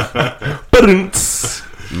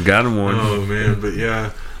 Got him one. Oh man, but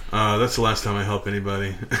yeah, that's the last time I help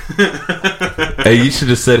anybody. Hey, you should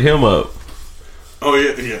have set him up. Oh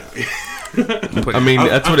yeah. I mean,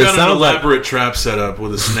 that's I've what it got an sounds like. elaborate trap set up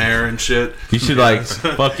with a snare and shit. You should like,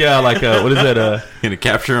 fuck yeah, like what is that? Gonna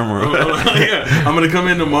capture him or Yeah, I'm gonna come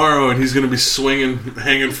in tomorrow and he's gonna be swinging,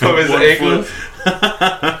 hanging from From his one ankles?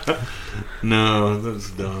 foot. No, that's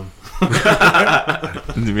dumb.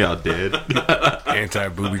 be all dead.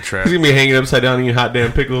 Anti-booby trap. He's gonna be hanging upside down eating hot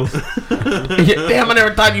damn pickles. Damn, I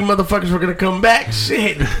never thought you motherfuckers were gonna come back.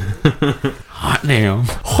 Shit. Hot damn.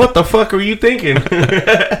 What the fuck were you thinking?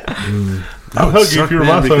 I'll hug you if you were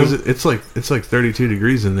my because son. it's like 32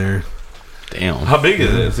 degrees in there. Damn. How big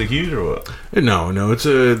is it? Is it huge or what? No, it's a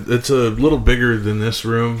little bigger than this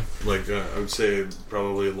room. Like I would say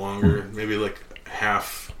probably longer, maybe like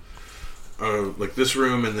half. Like this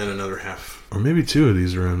room and then another half, or maybe two of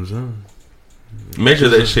these rooms. Huh? Measure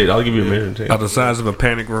that shit. I'll give you a measuring tape. About the size of a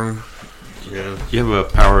panic room. Yeah. You have a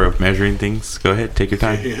power of measuring things. Go ahead, take your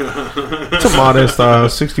time. It's a modest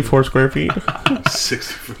 64 square feet.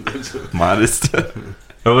 60. Modest.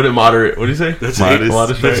 Or would it moderate? What do you say? That's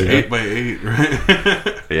Modest. That's Yeah. 8 by 8,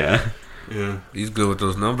 right? Yeah. Yeah. He's good with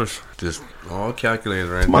those numbers. Just all calculated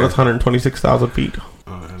right Modest there. 126,000 feet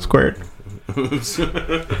Oh, squared.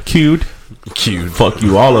 Cubed. Cute. Fuck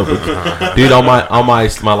you, all of it, dude. On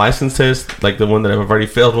my license test, like the one that I've already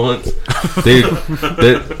failed once, they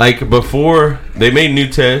like before they made new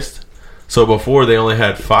tests. So before they only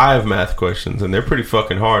had 5 math questions, and they're pretty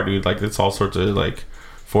fucking hard, dude. Like it's all sorts of like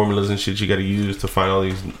formulas and shit you got to use to find all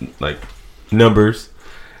these like numbers.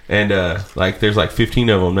 And like there's like 15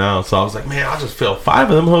 of them now. So I was like, man, I'll just fail 5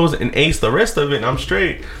 of them hoes and ace the rest of it, and I'm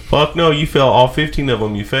straight. Fuck no, you fail all 15 of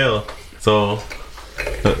them. You fail. So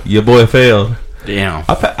your boy failed. Damn.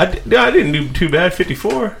 I didn't do too bad.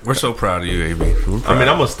 54. We're so proud of you, AB. I mean,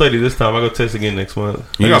 I'm gonna study this time. I go test again next month.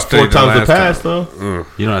 You I got studied 4 the times to last pass time. though.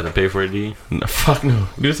 You don't have to pay for it, do you? No, fuck no,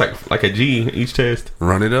 dude. It's like a G each test.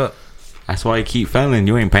 Run it up. That's why you keep failing.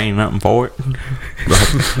 You ain't paying nothing for it.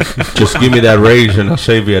 Just give me that raise and I'll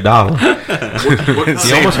save you $1.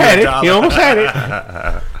 You almost had it. You almost had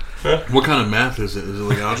it. What kind of math is it? Is it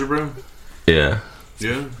like algebra? Yeah,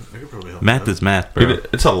 Yeah, I could probably help. Math that. is math, bro. dude,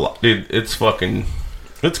 it's a lot, dude. It's fucking,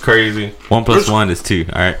 it's crazy. 1 plus 1 is 2.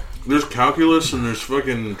 All right. There's calculus and there's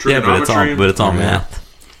fucking Yeah, trigonometry. but it's all math.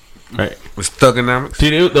 Right. With thugonomics.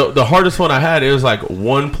 Dude, the hardest one I had, it was like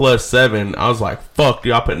 1 plus 7. I was like, fuck,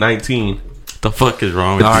 dude, I put 19. The fuck is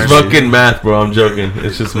wrong with All you? right. Fucking math, bro. I'm joking.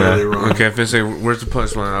 It's just Clearly math. wrong. Okay, if they say, where's the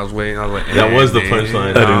punchline? I was waiting. That was the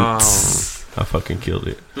punchline. Oh, I fucking killed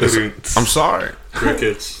it. I'm sorry.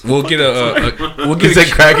 Crickets. We'll get we'll You get said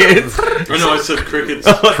crackheads? Oh no, I said crickets.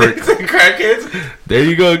 You said crackheads? There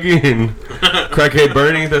you go again. Crackhead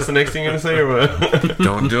Bernie, that's the next thing you're gonna say or what?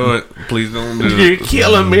 Don't do it. Please don't do You're it.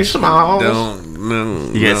 killing me, Smalls. Don't.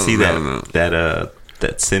 No. You guys see no, no.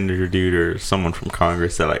 that senator dude or someone from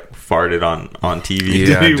Congress that like farted on TV?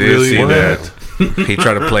 Yeah, I he did really? see What? that. He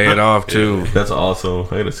tried to play it off too. That's awesome.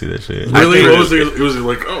 I gotta see that shit. Really? I What was it? It was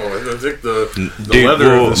like, oh, I think the Dude, leather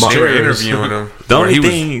well, of the They were chairs. interviewing him. The Where only he was-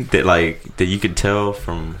 thing that you could tell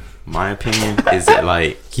from my opinion is that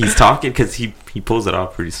like he's talking because he pulls it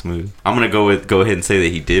off pretty smooth. I'm gonna go ahead and say that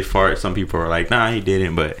he did fart. Some people are like, nah, he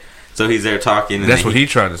didn't, but so he's there talking. And That's then what he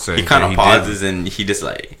tried to say. He kind that of he pauses and he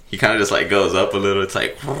kind of just like goes up a little. It's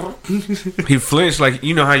like didn't. He flinched like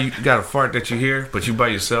you know how you got a fart that you hear, but you by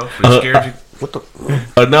yourself. It scared you. What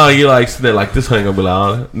the? No, you like sit like this ain't gonna be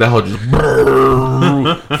loud. That whole just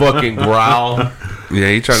fucking growl. Yeah,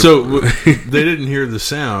 he tried. to... So they didn't hear the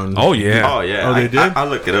sound. Oh yeah. oh yeah, Oh, they did? I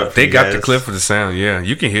looked it up. They for got you the guys. clip for the sound. Yeah,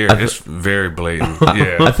 you can hear it. It's very blatant.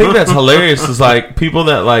 Yeah. I think that's hilarious. Is like people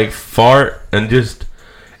that like fart and just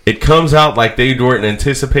it comes out like they weren't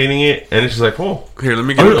anticipating it, and it's just like, oh, Here, let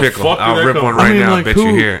me get Where a the pickle. fuck did I'll that rip come one from? right I mean, now. like, I bet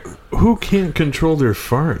you hear it. Who can't control their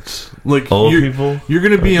farts? Like Old you're, people? You're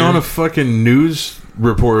gonna be on a fucking news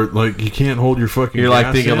report. Like, you can't hold your fucking. You're like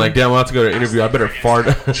gas thinking in. like, damn, I'm about to go to an interview. I better fart.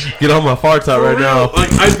 Get all my farts out right now.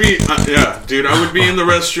 Like, I'd be, yeah, dude. I would be in the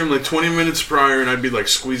restroom like 20 minutes prior, and I'd be like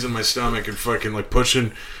squeezing my stomach and fucking like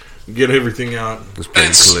pushing, get everything out. This pretty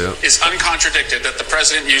clear. Is uncontradicted that the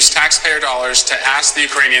president used taxpayer dollars to ask the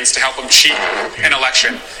Ukrainians to help him cheat an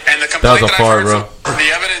election. And the complaint That was a that fart, I've bro. heard from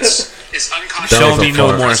the evidence is That uncontradicted. was a The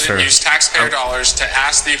fart. president used taxpayer dollars to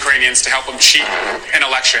ask the Ukrainians to help him cheat an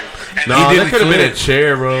election. And No, He that didn't could have been a flinch.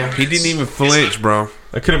 chair, bro. He didn't even flinch, bro.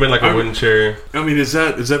 That could have been like a wooden chair. I mean, is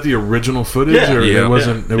that the original footage, Yeah. or Yeah. it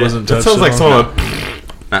wasn't? It wasn't. That touched sounds like at all? someone.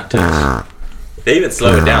 Not touch. They even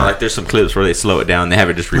slow it down. Like there's some clips where they slow it down. They have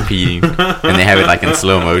it just repeating, and they have it like in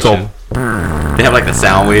slow motion. They have like the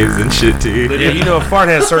sound waves and shit too. Yeah, you know, a fart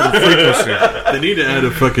has certain frequency. They need to add a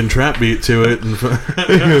fucking trap beat to it.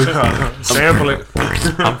 And Sample it.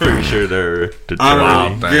 I'm pretty sure they're I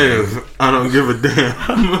totally- don't give. I don't give a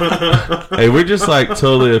damn. Hey, we're just like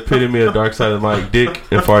totally epitome of Dark Side of Mike, dick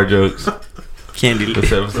and fart jokes. candy.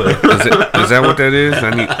 This episode. Is that what that is?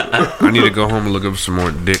 I need to go home and look up some more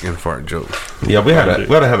dick and fart jokes. Yeah, we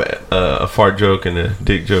gotta have a fart joke and a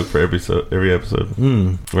dick joke for every episode.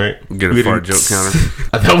 Right? Get a fart joke counter.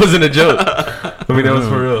 That wasn't a joke. I mean, that was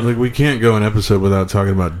for real. Like, we can't go an episode without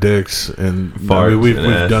talking about dicks and Farts I mean, we've and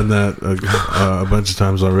ass. done that a bunch of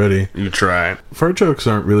times already. You tried. Fart jokes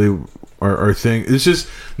aren't really our thing. It's just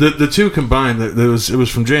the two combined. It was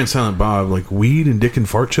from Jay and Silent Bob, like weed and dick and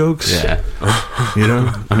fart jokes. Yeah. You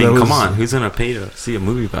know. I mean, That come was- on. Who's gonna pay to see a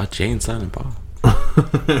movie about Jay and Silent Bob?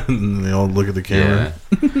 and they all look at the camera.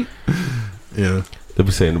 Yeah. They'll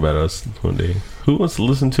be saying about us one day. Who wants to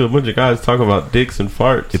listen to a bunch of guys talk about dicks and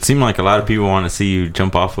farts? It seemed like a lot of people want to see you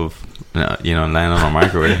jump off of, and land on a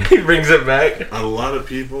microwave. He brings it back. A lot of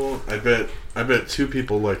people. I bet 2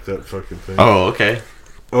 people like that fucking thing. Oh, okay.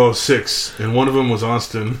 Oh, 6, and one of them was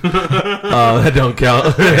Austin. Oh, that don't count.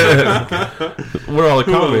 What are all the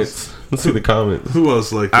comments? Let's see the comments. Who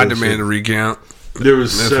else liked that? I demand a shit? recount. There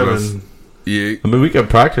was That's what I 7. Yeah, I mean, we can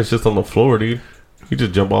practice just on the floor, dude. You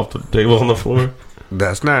just jump off the table on the floor.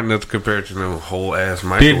 that's not enough compared to no whole ass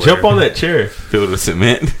microwave. Dude, jump on that chair. Filled with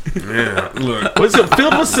cement. Yeah, look, What's it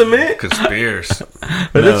filled with cement? conspiracy.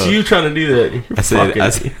 But that's you trying to do that. You're I said,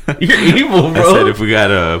 fucking- you're evil, I bro. said if we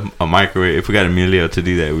got a microwave, if we got Emilio to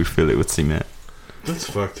do that, we fill it with cement. That's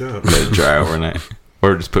fucked up. Let it dry overnight.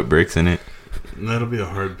 Or just put bricks in it. That'll be a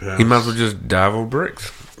hard pass. He might as well just dive on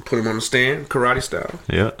bricks. Put him on the stand, karate style.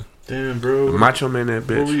 Yeah. Damn, bro. Macho man that What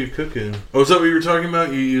were bitch. you cooking? Oh, is that what you were talking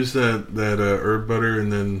about? You used that herb butter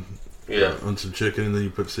and then Yeah. on some chicken, and then you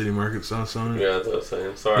put City Market sauce on it. Yeah, that's what I was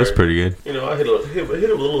saying. Sorry. That's pretty good. You know, I hit it with a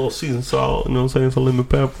little seasoned salt. You know what I'm saying? Some lemon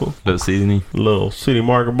pepper. Little seasoning. A little City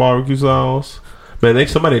Market barbecue sauce. Man,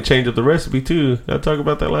 somebody changed up the recipe too. Did I talk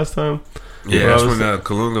about that last time? Yeah, Bro, that's I was- when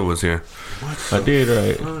Kalunga was here. I did,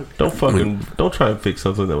 right. Don't try and fix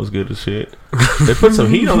something that was good as shit. They put some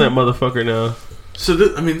heat on that motherfucker now. So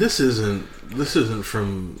this isn't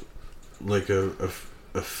from like a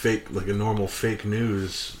fake, like a normal fake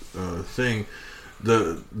news thing.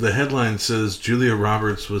 The headline says Julia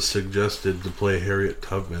Roberts was suggested to play Harriet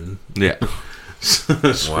Tubman. Yeah. A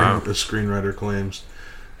screenwriter claims.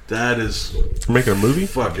 That is You're making a movie?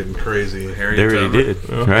 fucking crazy. Harriet They already Tubman. did.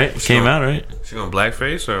 Yeah. Right? Came out, right? She going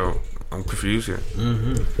blackface or I'm confused here.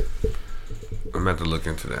 Mm-hmm. I'm about to look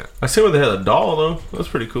into that. I see where they had a doll though. That's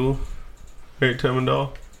pretty cool. Harriet Tubman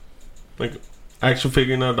doll, like action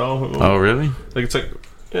figure, not a doll. Oh, really? Like it's like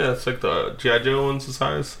the G.I. Joe one's the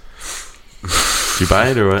size. Did you buy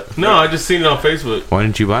it or what? No, I just seen it on Facebook. Why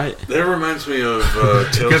didn't you buy it? That reminds me of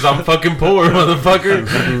Because I'm fucking poor,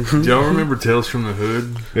 motherfucker. Do y'all remember Tales from the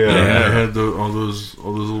Hood? Yeah. And they had all those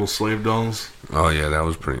little slave dolls. Oh yeah, that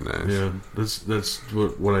was pretty nice. Yeah, that's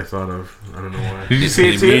what I thought of. I don't know why. Did you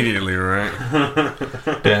see it too? Immediately, right?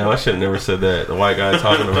 Damn, I should have never said that. The white guy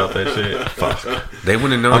talking about that shit. Fuck. They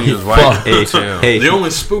wouldn't know he was fuck. white. Hey, until- hey, The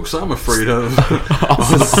only spooks I'm afraid of.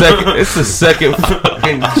 It's the second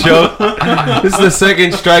fucking joke. This is the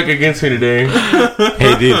second strike against me today.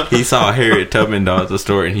 hey, dude, he saw a Harriet Tubman doll at the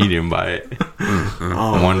store and he didn't buy it.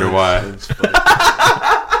 Oh, I wonder why. that's funny.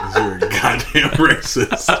 'Cause you're a goddamn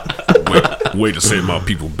racist. Way to say my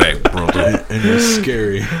people back, brother. And you're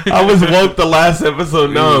scary. I was woke the last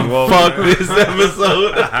episode. Now I'm fucked this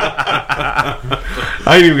episode.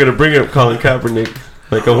 I ain't even gonna bring up Colin Kaepernick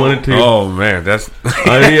like I wanted to. Oh man, that's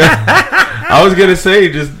I was gonna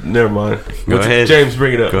say just never mind. Go ahead. James,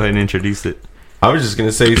 bring it up. Go ahead and introduce it. I was just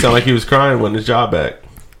gonna say he sounded like he was crying wanting his job back.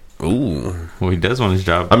 ooh. Well, he does want his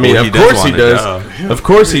job. I mean, Well, of course want he a does. job. Of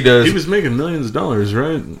course he does. He was making millions of dollars,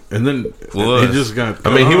 right? And then Was. he just got. I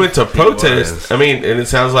mean, he cut went to off. protest. was. I mean, and it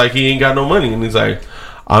sounds like he ain't got no money. And he's like,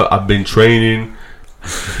 I've been training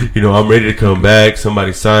you know, I'm ready to come back.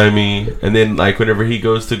 Somebody sign me. And then, like, whenever he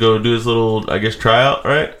goes to go do his little, I guess, tryout,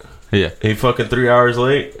 right? Yeah. He fucking 3 hours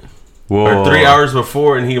late. Whoa. Or 3 hours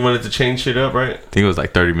before, and he wanted to change shit up, right? I think it was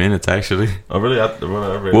like 30 minutes, actually. Oh, really? I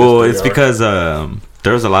read Well, this it's 3 hours. because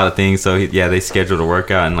there was a lot of things. So, they scheduled a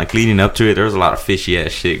workout. And, like, leading up to it, there was a lot of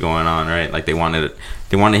fishy-ass shit going on, right? Like, they wanted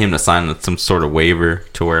him to sign some sort of waiver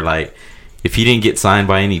to where, like, if he didn't get signed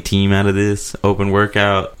by any team out of this open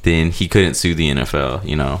workout, then he couldn't sue the NFL,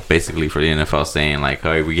 you know, basically for the NFL saying, like,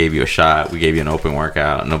 hey, we gave you a shot, we gave you an open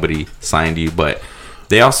workout, nobody signed you. But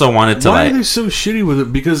they also wanted to, Why like, are they so shitty with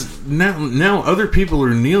it? Because now other people are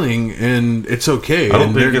kneeling and it's okay. I don't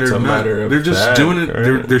and think they're, it's they're a matter of They're just that, doing it.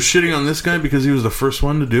 right? They're shitting on this guy because he was the first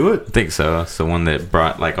one to do it. I think so. It's the one that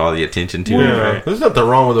brought, like, all the attention to it, Yeah, right? there's nothing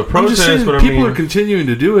wrong with the I'm just protest, saying, but I people mean, are continuing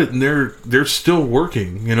to do it, and they're still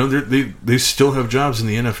working. You know, they still have jobs in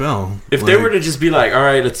the NFL. If they were to just be like, all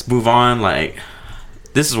right, let's move on, like,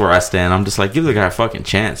 this is where I stand. I'm just like, give the guy a fucking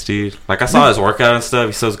chance, dude. Like, I saw his workout and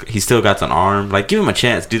stuff. He still got an arm. Like, give him a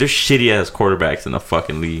chance, dude. There's shitty ass quarterbacks in the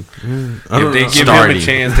fucking league. If they give him Starting. a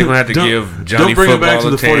chance, they're gonna have to give Johnny don't bring him back Football to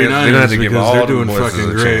a the chance. 49ers They're gonna have to give because all they're the doing boys fucking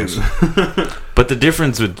a great. chance. But the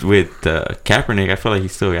difference with Kaepernick, I feel like he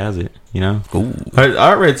still has it. You know,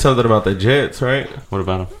 I read something about the Jets, right? what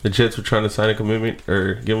about him? The Jets were trying to sign a commitment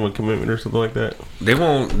or give him a commitment or something like that. They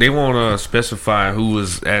won't specify who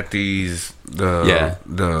was at these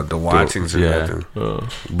the watchings or Yeah. nothing.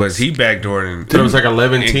 But he backdoored and, But it was like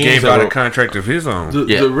 11 and teams gave that out a were- contract of his own.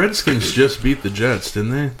 The Redskins just beat the Jets,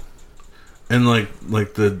 didn't they? And like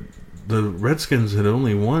the Redskins had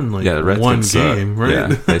only won like The Redskins one suck. game, right? Yeah,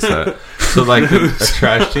 they suck. So like a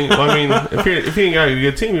trash team. Well, I mean, if you ain't got a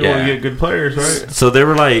good team, you want Yeah. to get good players, right? So they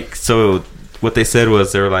were like, what they said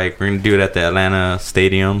was they were like, we're gonna do it at the Atlanta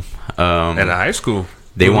Stadium. At a high school.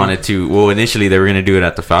 They wanted to. Well, initially they were gonna do it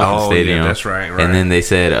at the Falcon Oh, Stadium. yeah, that's right. And then they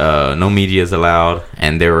said no media is allowed,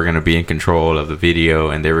 and they were going to be in control of the video,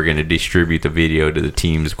 and they were going to distribute the video to the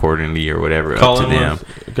teams accordingly or whatever up to them.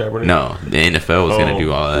 No, the NFL was going to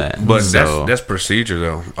do all of that. But So, that's procedure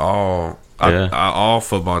though. All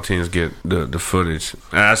football teams get the footage.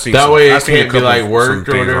 And I seen That some- way I it seen a can't be couple- like some worked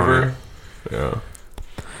or things on whatever. it. Yeah.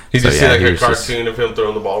 He So, just see yeah, like he a was just- cartoon of him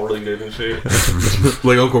throwing the ball really good and shit.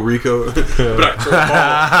 like Uncle Rico. But I throw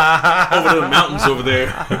the ball over the mountains over there.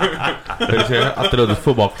 Like I said, I throw this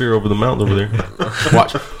football clear over the mountain over there.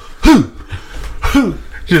 Watch.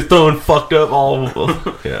 Just throwing fucked up all.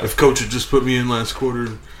 Yeah. If coach had just put me in last quarter,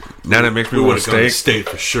 Now that makes me we would want have gone to steak. state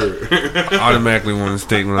for sure. Automatically want a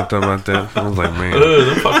steak when I thought about that. I was like, man, Ugh,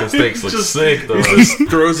 them fucking steaks look sick though. Just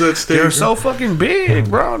throws that steak. they're so fucking big,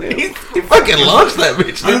 bro. He fucking loves that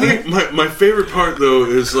bitch. I think my favorite part though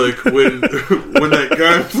is like when that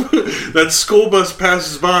guy that school bus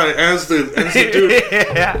passes by as the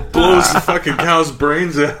dude blows the fucking cow's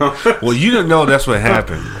brains out. Well, you don't know that's what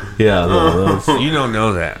happened. Yeah, no, that's- You don't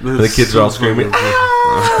know that. the kids are all screaming.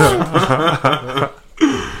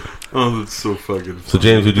 Oh, that's so fucking. So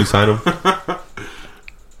James, would you sign him?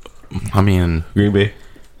 I mean, Green Bay.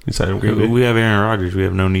 You sign him Green Bay. we have Aaron Rodgers. We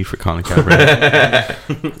have no need for Colin Kaepernick.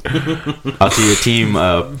 I'll see your team,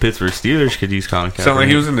 Pittsburgh Steelers, could use Colin Kaepernick. Sound like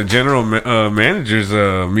he was in the general managers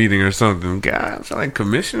meeting or something. God, sound like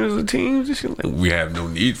commissioners of teams. And shit. Like, we have no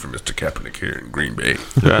need for Mr. Kaepernick here in Green Bay.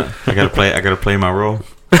 Yeah, I gotta play my role.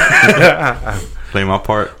 Play my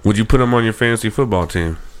part. Would you put him on your fantasy football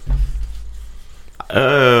team?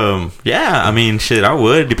 Yeah, I mean, shit, I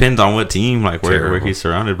would. Depends on what team, like where Terrible. he's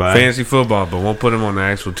surrounded by. Fantasy football, but won't put him on the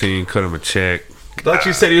actual team. Cut him a check. Thought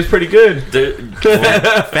you said he was pretty good.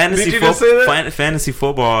 Fantasy Did you just say that? Fantasy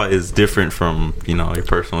football is different from your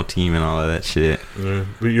personal team and all of that shit.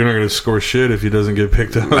 But you're not going to score shit if he doesn't get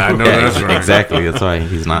picked up. I know Yeah, that's right. Exactly. That's why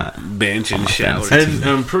he's not. Bench and shout. And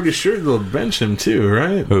I'm pretty sure they'll bench him too,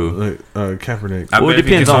 right? Who? Like, Kaepernick. I Well, bet it if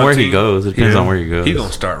he depends gets on on where he team, goes. It depends on where he goes. He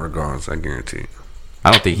gonna start regardless. I guarantee.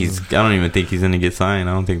 I don't even think he's gonna get signed.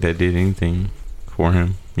 I don't think that did anything for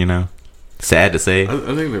him. Sad to say. I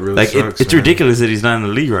think that really Like sucks. it's man. ridiculous that he's not in the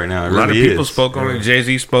league right now. It A lot really of people is. spoke on it.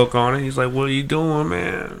 Jay-Z spoke on it. He's like, "What are you doing,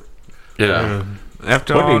 man?" Yeah.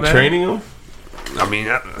 After What all are you that, training him? I mean,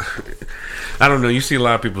 I don't know. You see a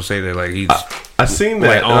lot of people say that like he's I seen that.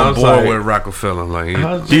 like and I on was board like, with Rockefeller. Like, he,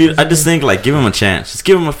 how's Dude, I just think like give him a chance. Just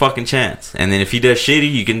give him a fucking chance. And then if he does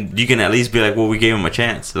shitty, you can at least be like, well, we gave him a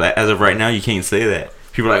chance. Like, as of right now, you can't say that.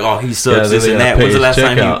 People are like, oh, he sucks, Yeah, this they and gotta that. pay When's the his last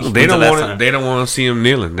time checkout. he? they when's the don't last want time? they don't want to see him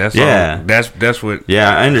kneeling. That's Yeah. all. That's what. Yeah,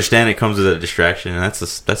 I understand it comes with a distraction, and that's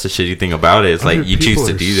the shitty thing about it. It's like Other you choose people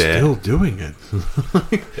to are do that. Still doing it.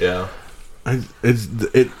 yeah. It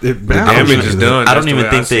The damage is done. I That's don't the even way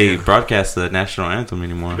think see they it. broadcast the national anthem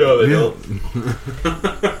anymore. No, they Yeah.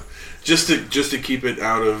 don't. just to keep it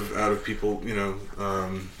out of people, you know.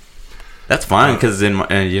 That's fine because you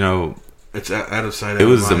know, It's out of sight. it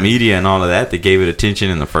was the media and all of that that gave it attention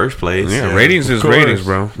in the first place. Yeah, ratings is course. ratings,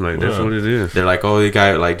 bro. Like that's what it is. They're like, oh, the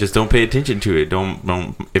guy, like, just don't pay attention to it.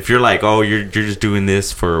 Don't. If you're like, oh, you're just doing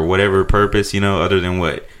this for whatever purpose, you know, other than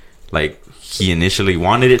what, like, he initially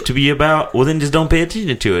wanted it to be about, well, then just don't pay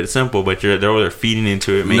attention to it. It's simple, but they're feeding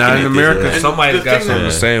into it, making Not it in this- America. And Somebody's the got thing something that-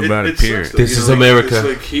 to say about it. sucks Period. though, This you is know, like, America. It's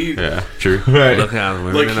like he, Yeah, true. Right. Look how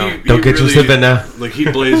we're like living out. Don't get you slipping now. Like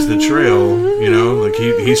he blazed the trail, you know. Like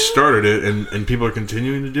he started it, and people are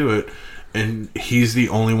continuing to do it. And he's the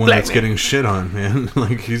only one that's getting shit on, man.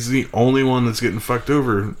 Like he's the only one that's getting fucked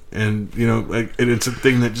over, and you know, like it's a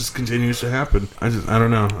thing that just continues to happen. I don't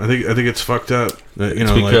know. I think it's fucked up that you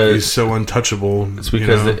know, like because- he's so untouchable. It's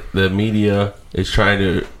because you know? the media is trying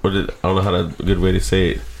to, I don't know how a good way to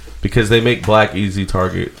say it, because they make black easy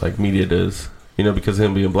target, like media does. You know, because of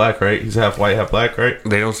him being black, right? He's half white, half black, right?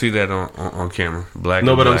 They don't see that on camera. Black.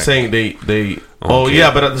 No, and but I'm black. saying they. Oh Okay.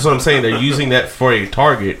 yeah, but that's what I'm saying. They're using that for a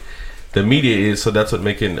target. The media is, so that's what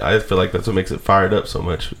I feel like that's what makes it fired up so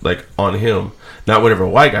much, like on him. Not whenever a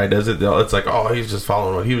white guy does it, it's like, oh, he's just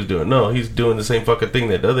following what he was doing. No, he's doing the same fucking thing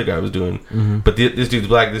that the other guy was doing. But this dude's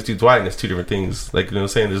black, this dude's white, and it's two different things. Like, you know what I'm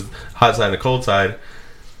saying? There's hot side and the cold side,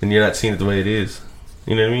 and you're not seeing it the way it is.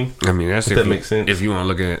 You know what I mean? I mean, that's If if that you, makes sense. If you want to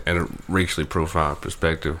look at it at a racially profiled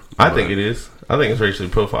perspective. I think it is. I think it's racially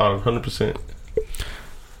profiled 100%.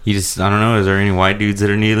 You just, I don't know. Is there any white dudes that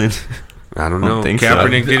are kneeling? I don't I know. don't think so.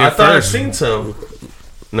 Kaepernick did it I thought I'd first. seen some.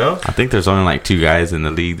 No? I think there's only like 2 guys in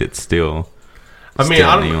the league that still. I mean, still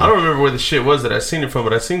I don't kneel. remember where the shit was that I seen it from,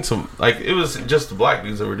 but I seen some, like, it was just the black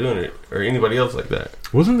dudes that were doing it, or anybody else like that.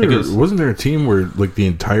 wasn't because- there a team where like the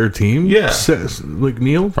entire team like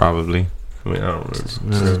kneeled? Probably. I mean, I don't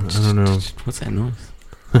remember. I don't know. What's that noise?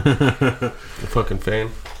 The fucking fan.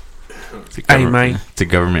 It's a Hey, government, mate. it's a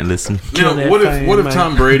government listen. You know, what if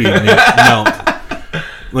Tom Brady knelt?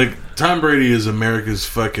 Like Tom Brady is America's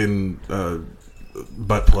fucking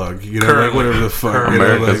butt plug, you know, like Currently. whatever the fuck, you know,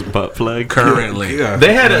 America's like, butt plug. Currently. yeah,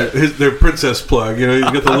 They had their princess plug, you know, you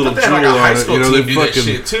got the little They had like jewel a high on it, school you know, team they do that fucking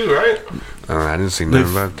shit too, right? I didn't see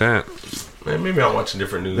nothing about that. Man, maybe I'm watching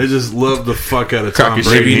different news. they just love the fuck out of Tom Crockett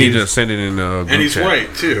Brady. Maybe you need to send it in the And he's chat.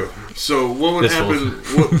 white too. So what would This happen?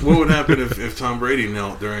 What would happen if Tom Brady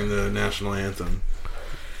knelt during the national anthem?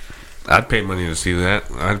 I'd pay money to see that.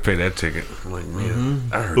 I'd pay that ticket. I'm like, man,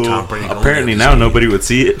 I heard Tom Brady. going Apparently at now this nobody would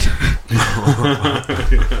see it.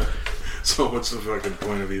 So what's the fucking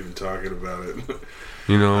point of even talking about it?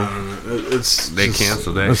 You know, I don't know. It's they just-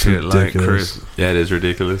 canceled that that's shit like ridiculous. Chris. Yeah, it is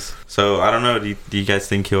ridiculous. So I don't know. Do you guys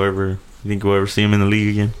think we'll ever see him in the league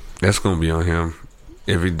again? That's gonna be on him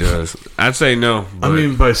if he does. I'd say no. I But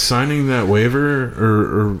mean, by signing that waiver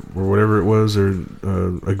or whatever it was or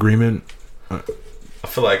agreement, I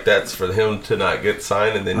feel like that's for him to not get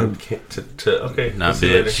signed and then to okay. Not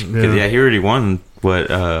see you bitch. later. Yeah. Yeah, he already won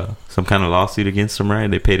some kind of lawsuit against him, right?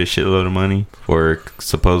 They paid a shitload of money for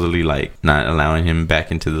supposedly like not allowing him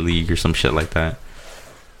back into the league or some shit like that.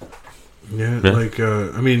 yeah, Yeah. like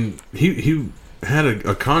I mean, he had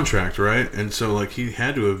a contract, right? And so like he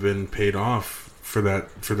had to have been paid off for the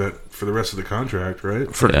rest of the contract,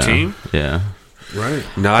 right? for the Yeah. team, Right.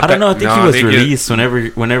 no, I don't know. I think he was they get- released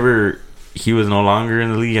whenever he was no longer in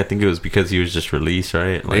the league. I think it was because he was just released,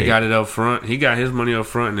 right? They got it up front. He got his money up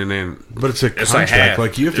front, and then But it's a It's like contract. half.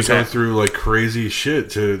 Like you have to It's go half. through like crazy shit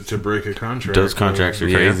to break a contract. Those contracts are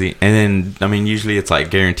Yeah. crazy. And then I mean, usually it's like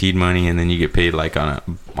guaranteed money, and then you get paid like on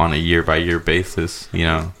a year by year basis, you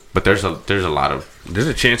know. But there's a lot of there's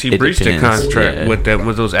a chance he It breached that depends, contract yeah.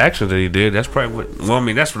 with those actions that he did. That's probably what. Well, I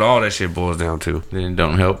mean, that's what all that shit boils down to. that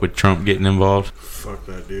don't help with Trump getting involved. Fuck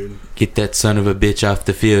that dude. Get that son of a bitch off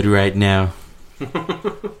the field right now.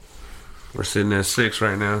 We're sitting at 6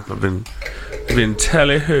 right now. I've been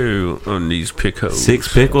tally ho on these pickles.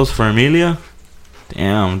 6 pickles for Amelia?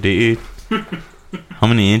 Damn, dude. How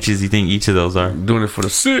many inches do you think each of those are? Doing it for the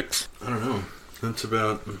 6. I don't know. That's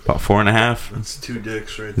about About 4.5. that's 2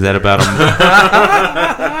 dicks right Is that about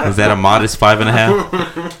is that a modest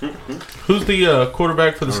 5.5? Who's the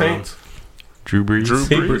quarterback for the Saints? Drew Brees. Drew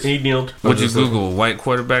He, Brees? he kneeled. Would you Google white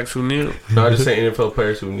quarterbacks who kneel? No, I just say NFL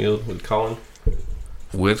players who kneeled with Colin.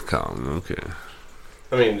 With Colin, okay.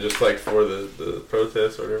 I mean, just like for the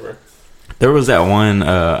protest or whatever. There was that one.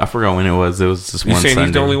 I forgot when it was. There was this You one saying Sunday.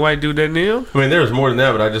 he's the only white dude that kneel? I mean, there was more than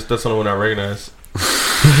that, but that's the only one I recognize.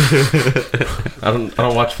 I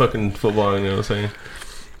don't watch fucking football. You know what I'm saying?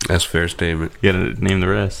 That's a fair statement. You gotta name the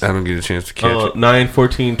rest. I don't get a chance to catch it. 9,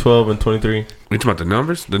 14, 12, and 23. You talking about the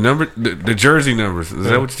numbers? The jersey numbers. Is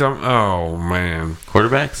that what you're talking about? Oh, man.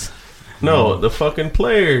 Quarterbacks. No, the fucking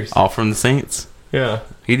players. All from the Saints. Yeah.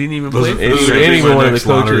 He didn't even Those play. are- And those are even my one of the next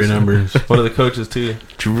lottery coaches. numbers. One of the coaches too.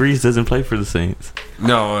 Drew Brees doesn't play for the Saints.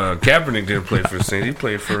 No, Kaepernick didn't play for the Saints. He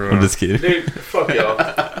played for. I'm just kidding. Dude, fuck y'all.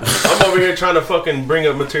 I'm over here trying to fucking bring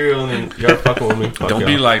up material and then y'all fucking with me. Fuck Don't y'all.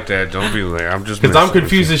 be like that. Don't be like. I'm just. Because I'm messing with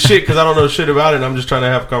confused as shit because I don't know shit about it and I'm just trying to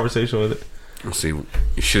have a conversation with it. you. Let's see, you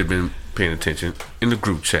should have been paying attention in the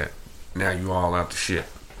group chat. Now you all out the shit.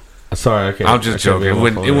 Sorry, I can't. I'm just I can't be joking. on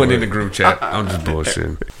my phone It wasn't that in the way. group chat. I'm just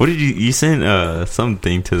bullshitting. What did you sent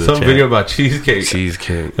something to the Some chat? video about cheesecake.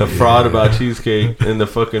 Cheesecake. A fraud about cheesecake and the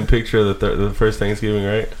fucking picture of the first Thanksgiving,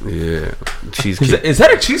 right? Yeah. Cheesecake. Is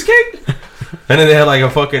that a cheesecake? And then they had like a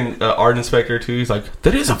fucking art inspector too. He's like,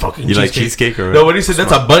 that is a fucking You cheesecake. like cheesecake or No, what he said,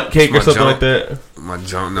 that's a bunt cake or my something junk. like that. My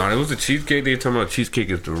junk. No, it was a cheesecake. They talking about cheesecake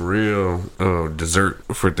is the real dessert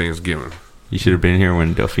for Thanksgiving. You should have been here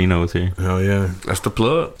when Delfino was here. Hell yeah. That's the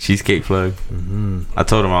plug. Cheesecake plug. I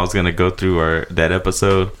told him I was gonna go through that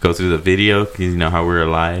episode, go through the video, 'cause you know how we're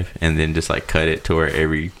alive, and then just like cut it to where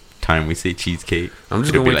every time we say cheesecake, I'm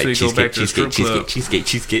just it'll gonna be wait till you go back to the strip club.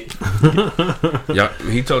 cheesecake. Yeah,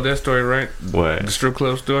 he told that story, right? The What? strip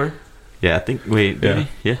club story. Yeah, I think. Wait, did Yeah.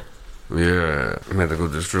 he? Yeah. Yeah, I had to go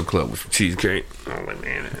to the strip club with some cheesecake. I was like,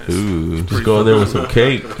 man, that's Ooh. Just go in there with some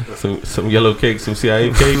cake, some yellow cake, some CIA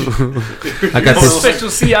cake. I got this. special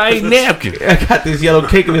CIA napkin. I got this yellow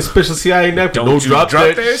cake and this special CIA napkin. Don't you drop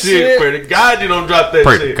that shit. Pray to God you don't drop that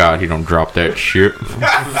Pray to shit. God he don't drop that shit.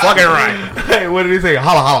 Fucking right. Hey, what did he say?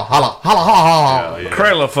 Holla, holla, holla, holla, holla, holla.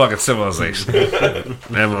 Cradle of fucking civilization. That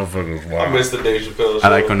motherfucker was I wild. missed the Dave Chappelle show. I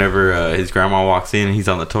like whenever his grandma walks in and he's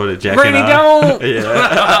on the toilet jacking Granny off. gone.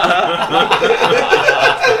 Yeah.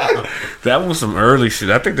 That was some early shit.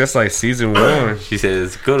 I think that's like season 1. She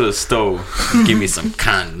says, "Go to the store, give me some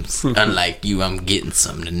condoms. Unlike you, I'm getting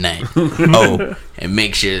some tonight. Oh, and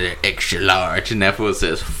make sure they're extra large." And that fool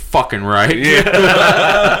says, "Fucking right."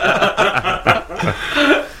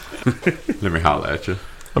 Let me holler at you.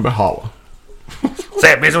 I'm a holla.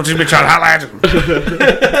 Say it, bitch. Don't you be trying to holler at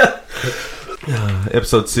you.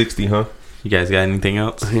 Episode 60, huh? You guys got anything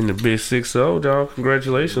else? In the big 6-0, dog.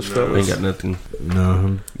 Congratulations, Ain't fellas. got nothing.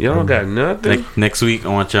 No. Y'all got nothing. Next week, I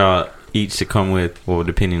want y'all each to come with, well,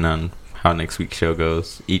 depending on how next week's show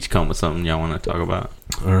goes, each come with something y'all want to talk about.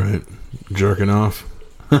 All right. Jerking off.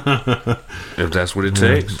 If that's what it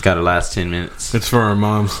takes. It's got to last 10 minutes. It's for our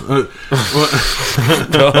moms. Oh,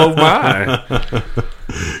 my.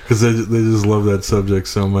 Because they just love that subject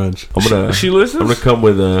so much. I'm gonna She listens? I'm gonna come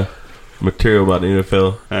with material about the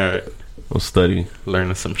NFL. All right. I'll study.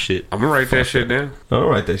 Learning some shit. I'm going to write that shit down. I'll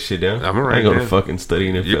write that shit down. I'ma write I ain't gonna down. fucking study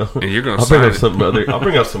NFL. And you're going to I'll bring sign up it. some other. I'll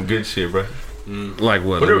bring up some good shit, bro. Like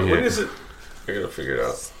what? Let me hear. When is it? I gotta figure it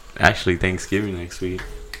out. Actually, Thanksgiving next week.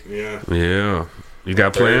 Yeah. Yeah. You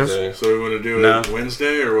got plans? Thursday. So we want to do it No.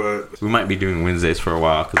 Wednesday or what? We might be doing Wednesdays for a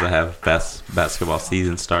while because I have basketball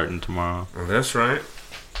season starting tomorrow. Oh, that's right.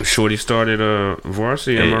 Shorty started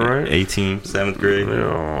varsity, am I right? 18, 7th grade.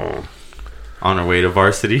 Yeah. On our way to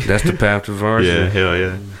varsity. That's the path to varsity. Yeah, hell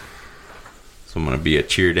yeah. So I'm going to be a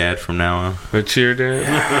cheer dad from now on. A cheer dad?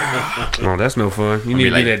 Oh, that's no fun. You need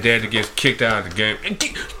to like- be that dad that gets kicked out of the game.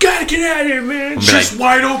 Gotta get out of here, man. I'll be Just like,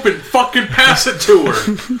 wide open. Fucking pass it to her.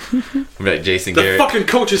 I'll be like Jason The Garrett. fucking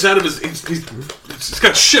coach is out of his. He's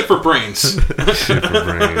got shit for brains. Shit for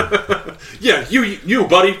brain. Yeah, you,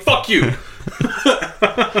 buddy. Fuck you.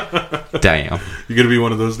 Damn. You gonna be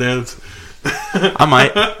one of those dads? I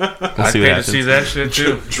might. We'll I see pay what to see happens. that shit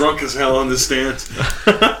too. Drunk as hell on the stands.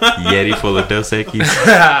 Yeti full of Dos Equis.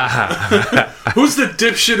 Who's the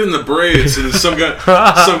dipshit in the braids? And some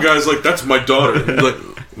guy's like, "That's my daughter." And he's like,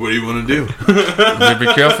 what do you want to do?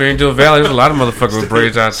 Be careful, Angel Valley. There's a lot of motherfuckers with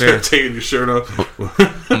braids out there. Taking your shirt off. I'm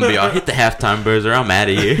going to be all, hit the halftime buzzer. I'm out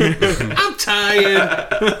of here. I'm tired.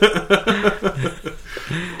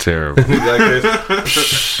 Terrible. like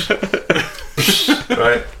this.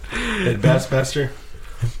 Right? Ed Bassmaster.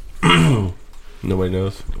 Nobody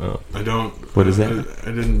knows. Oh. I don't. What is that? I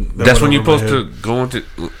didn't. that That's went when you're over my supposed head. to go into.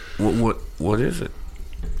 What is it?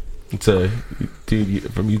 It's a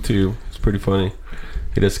dude from YouTube. It's pretty funny.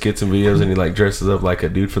 He does skits and videos, and he like dresses up like a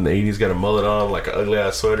dude from the '80s. Got a mullet on, like an ugly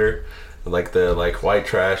ass sweater, and like the white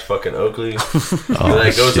trash fucking Oakley. He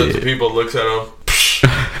like goes up to shit. people, looks at them.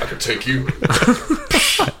 I can take you.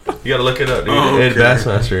 You gotta look it up, dude. Oh, Ed okay.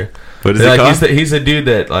 Bassmaster. What is Like, it called? he's the dude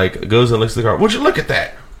that like goes and looks at the car. Would you look at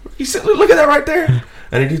that? He said, "Look at that right there."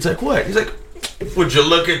 And the dude's like, "What?" He's like, "Would you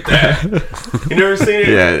look at that?" You never seen it?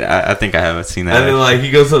 Yeah, I think I haven't seen that. And then like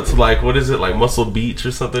he goes up to like what is it like Muscle Beach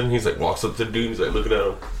or something? He's like walks up to the dude. He's like looking at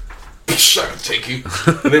him. I can take you.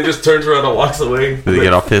 And then just turns around and walks away. Did they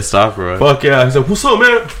get all pissed off, bro? Fuck yeah! He's like, "What's up,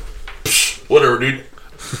 man?" Whatever, dude.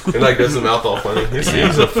 And like does the mouth all funny.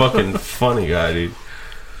 He's a fucking funny guy, dude.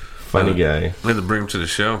 Funny guy. We had to bring him to the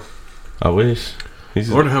show. I wish. I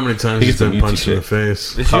wonder how many times he's been punched in the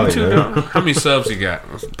face. It's Oh, YouTube, yeah. though. How many subs he got?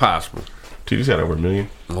 It's possible. Dude, he's got over 1 million.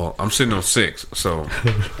 Well, I'm sitting on 6, so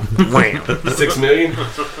wham. 6 million?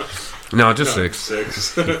 No, just 6.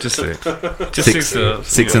 6. Just 6. Just 6 subs.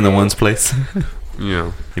 6 in the one's place. You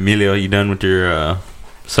know. Emilio, you done with your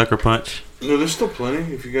sucker punch? No, there's still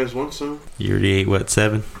plenty if you guys want some. You already ate, what,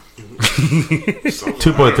 7?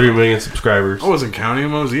 2.3 million subscribers. I wasn't counting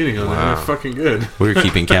them. I was eating them. Wow. They're fucking good. We were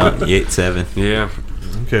keeping count. You ate 7. Yeah.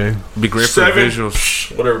 Okay. Be great for the 7.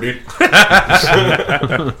 visuals. Whatever, dude.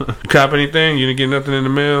 Cop anything? You didn't get nothing in the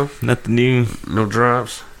mail? Nothing new. No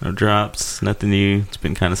drops? No drops. Nothing new. It's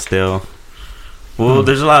been kind of stale. Well,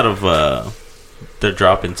 there's a lot of... they're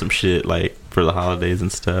dropping some shit, like, for the holidays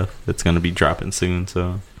and stuff. That's going to be dropping soon,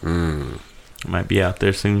 so... It might be out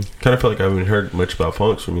there soon. Kind of feel like I haven't heard much about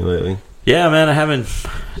Funks from you lately. Yeah, man, I haven't...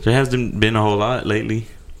 There hasn't been a whole lot lately.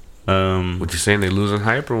 What you saying? They losing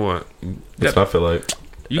hype or what? That's what I feel like.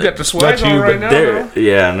 You got the swag Not you, on right but now, There, though?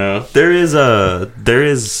 yeah, no. There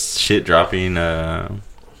is shit dropping.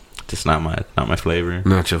 Just not my flavor.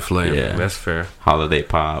 Not your flavor. Yeah. That's fair. Holiday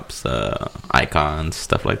pops, icons,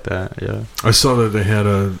 stuff like that. Yeah. I saw that they had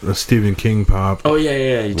a Stephen King pop. Oh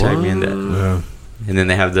yeah. You tagged me in that. Yeah. And then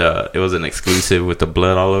they have it was an exclusive with the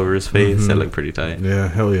blood all over his face. That looked pretty tight. Yeah,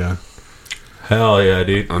 hell yeah. Hell yeah,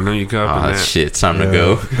 dude. I know you copying Oh that. shit! It's time to Yeah.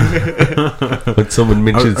 go. When someone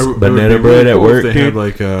mentions It would banana be bread really at cool if work, they dude. had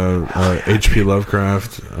like H.P.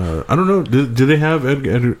 Lovecraft. I don't know. Do they have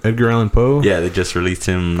Edgar Allan Poe? Yeah, they just released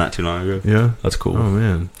him not too long ago. Yeah. That's cool. Oh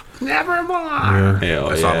man. Never in my life. Yeah. Hell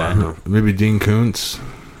That's all I yeah. know. Maybe Dean Koontz.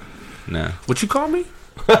 No. What you call me?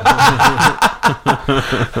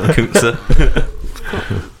 Kuntza.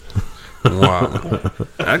 Wow.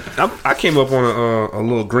 I came up on a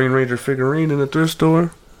little Green Ranger figurine in the thrift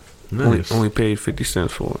store. Nice. Only paid 50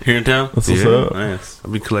 cents for it. Here in town. That's what's Yeah. up. Nice. I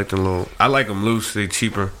be collecting little. I like them loose. They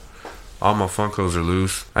cheaper. All my Funkos are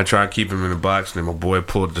loose. I try to keep them in the box, and then my boy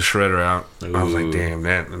pulled the shredder out. I was like, Ooh. "Damn,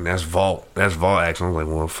 that's vault. That's vault action." I was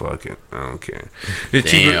like, "Well, fuck it. I don't care."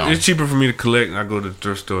 It's cheaper. Damn. It's cheaper for me to collect. And I go to the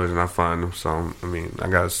thrift stores and I find them. So I mean,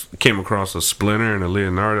 came across a Splinter and a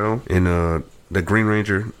Leonardo, and the Green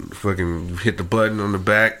Ranger fucking hit the button on the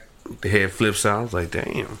back. The head flips out. I was like,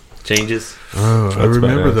 "Damn." Changes. Oh, I That's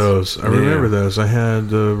remember badass. those. I remember those. I had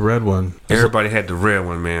the red one. Everybody had the red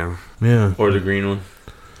one, man. Yeah. Or the green one.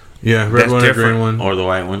 Yeah, red That's one, different. green one. Or the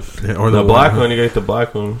white one. Yeah, or The the black white one, you got the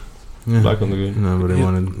black one. Yeah. Black one's good. Nobody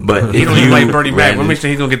wanted. But He if don't even like you Bernie Mac. ran What makes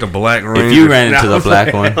sense? He's gonna get the black Ranger? if you ran into the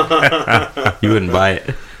black one, you wouldn't buy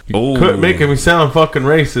it. Oh, Quit making me sound fucking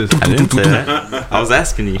racist. I didn't say that. I was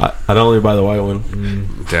asking you. I'd only buy the white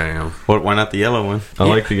one. damn. Why not the yellow one? I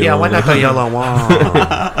like the yellow one. the yellow one?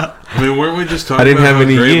 I mean, weren't we just talking I didn't about have how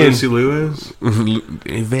any great yen. Lucy Liu is?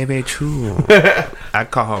 Very true. I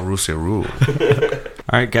call her Rusia Rule.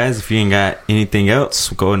 All right, guys. If you ain't got anything else,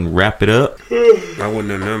 we'll go ahead and wrap it up. I wouldn't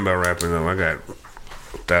have known about wrapping up. I got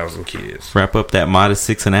 1,000 kids. Wrap up that modest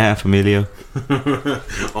 6.5, Emilio.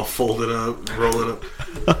 I'll fold it up, roll it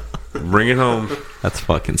up. Bring it home. That's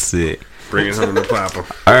fucking sick. Bring it home to Papa.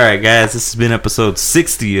 All right, guys. This has been episode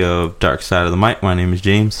 60 of Dark Side of the Mic. My name is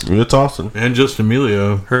James, It's awesome. And just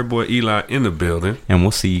Emilio. Her boy Eli in the building. and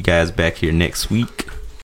we'll see you guys back here next week.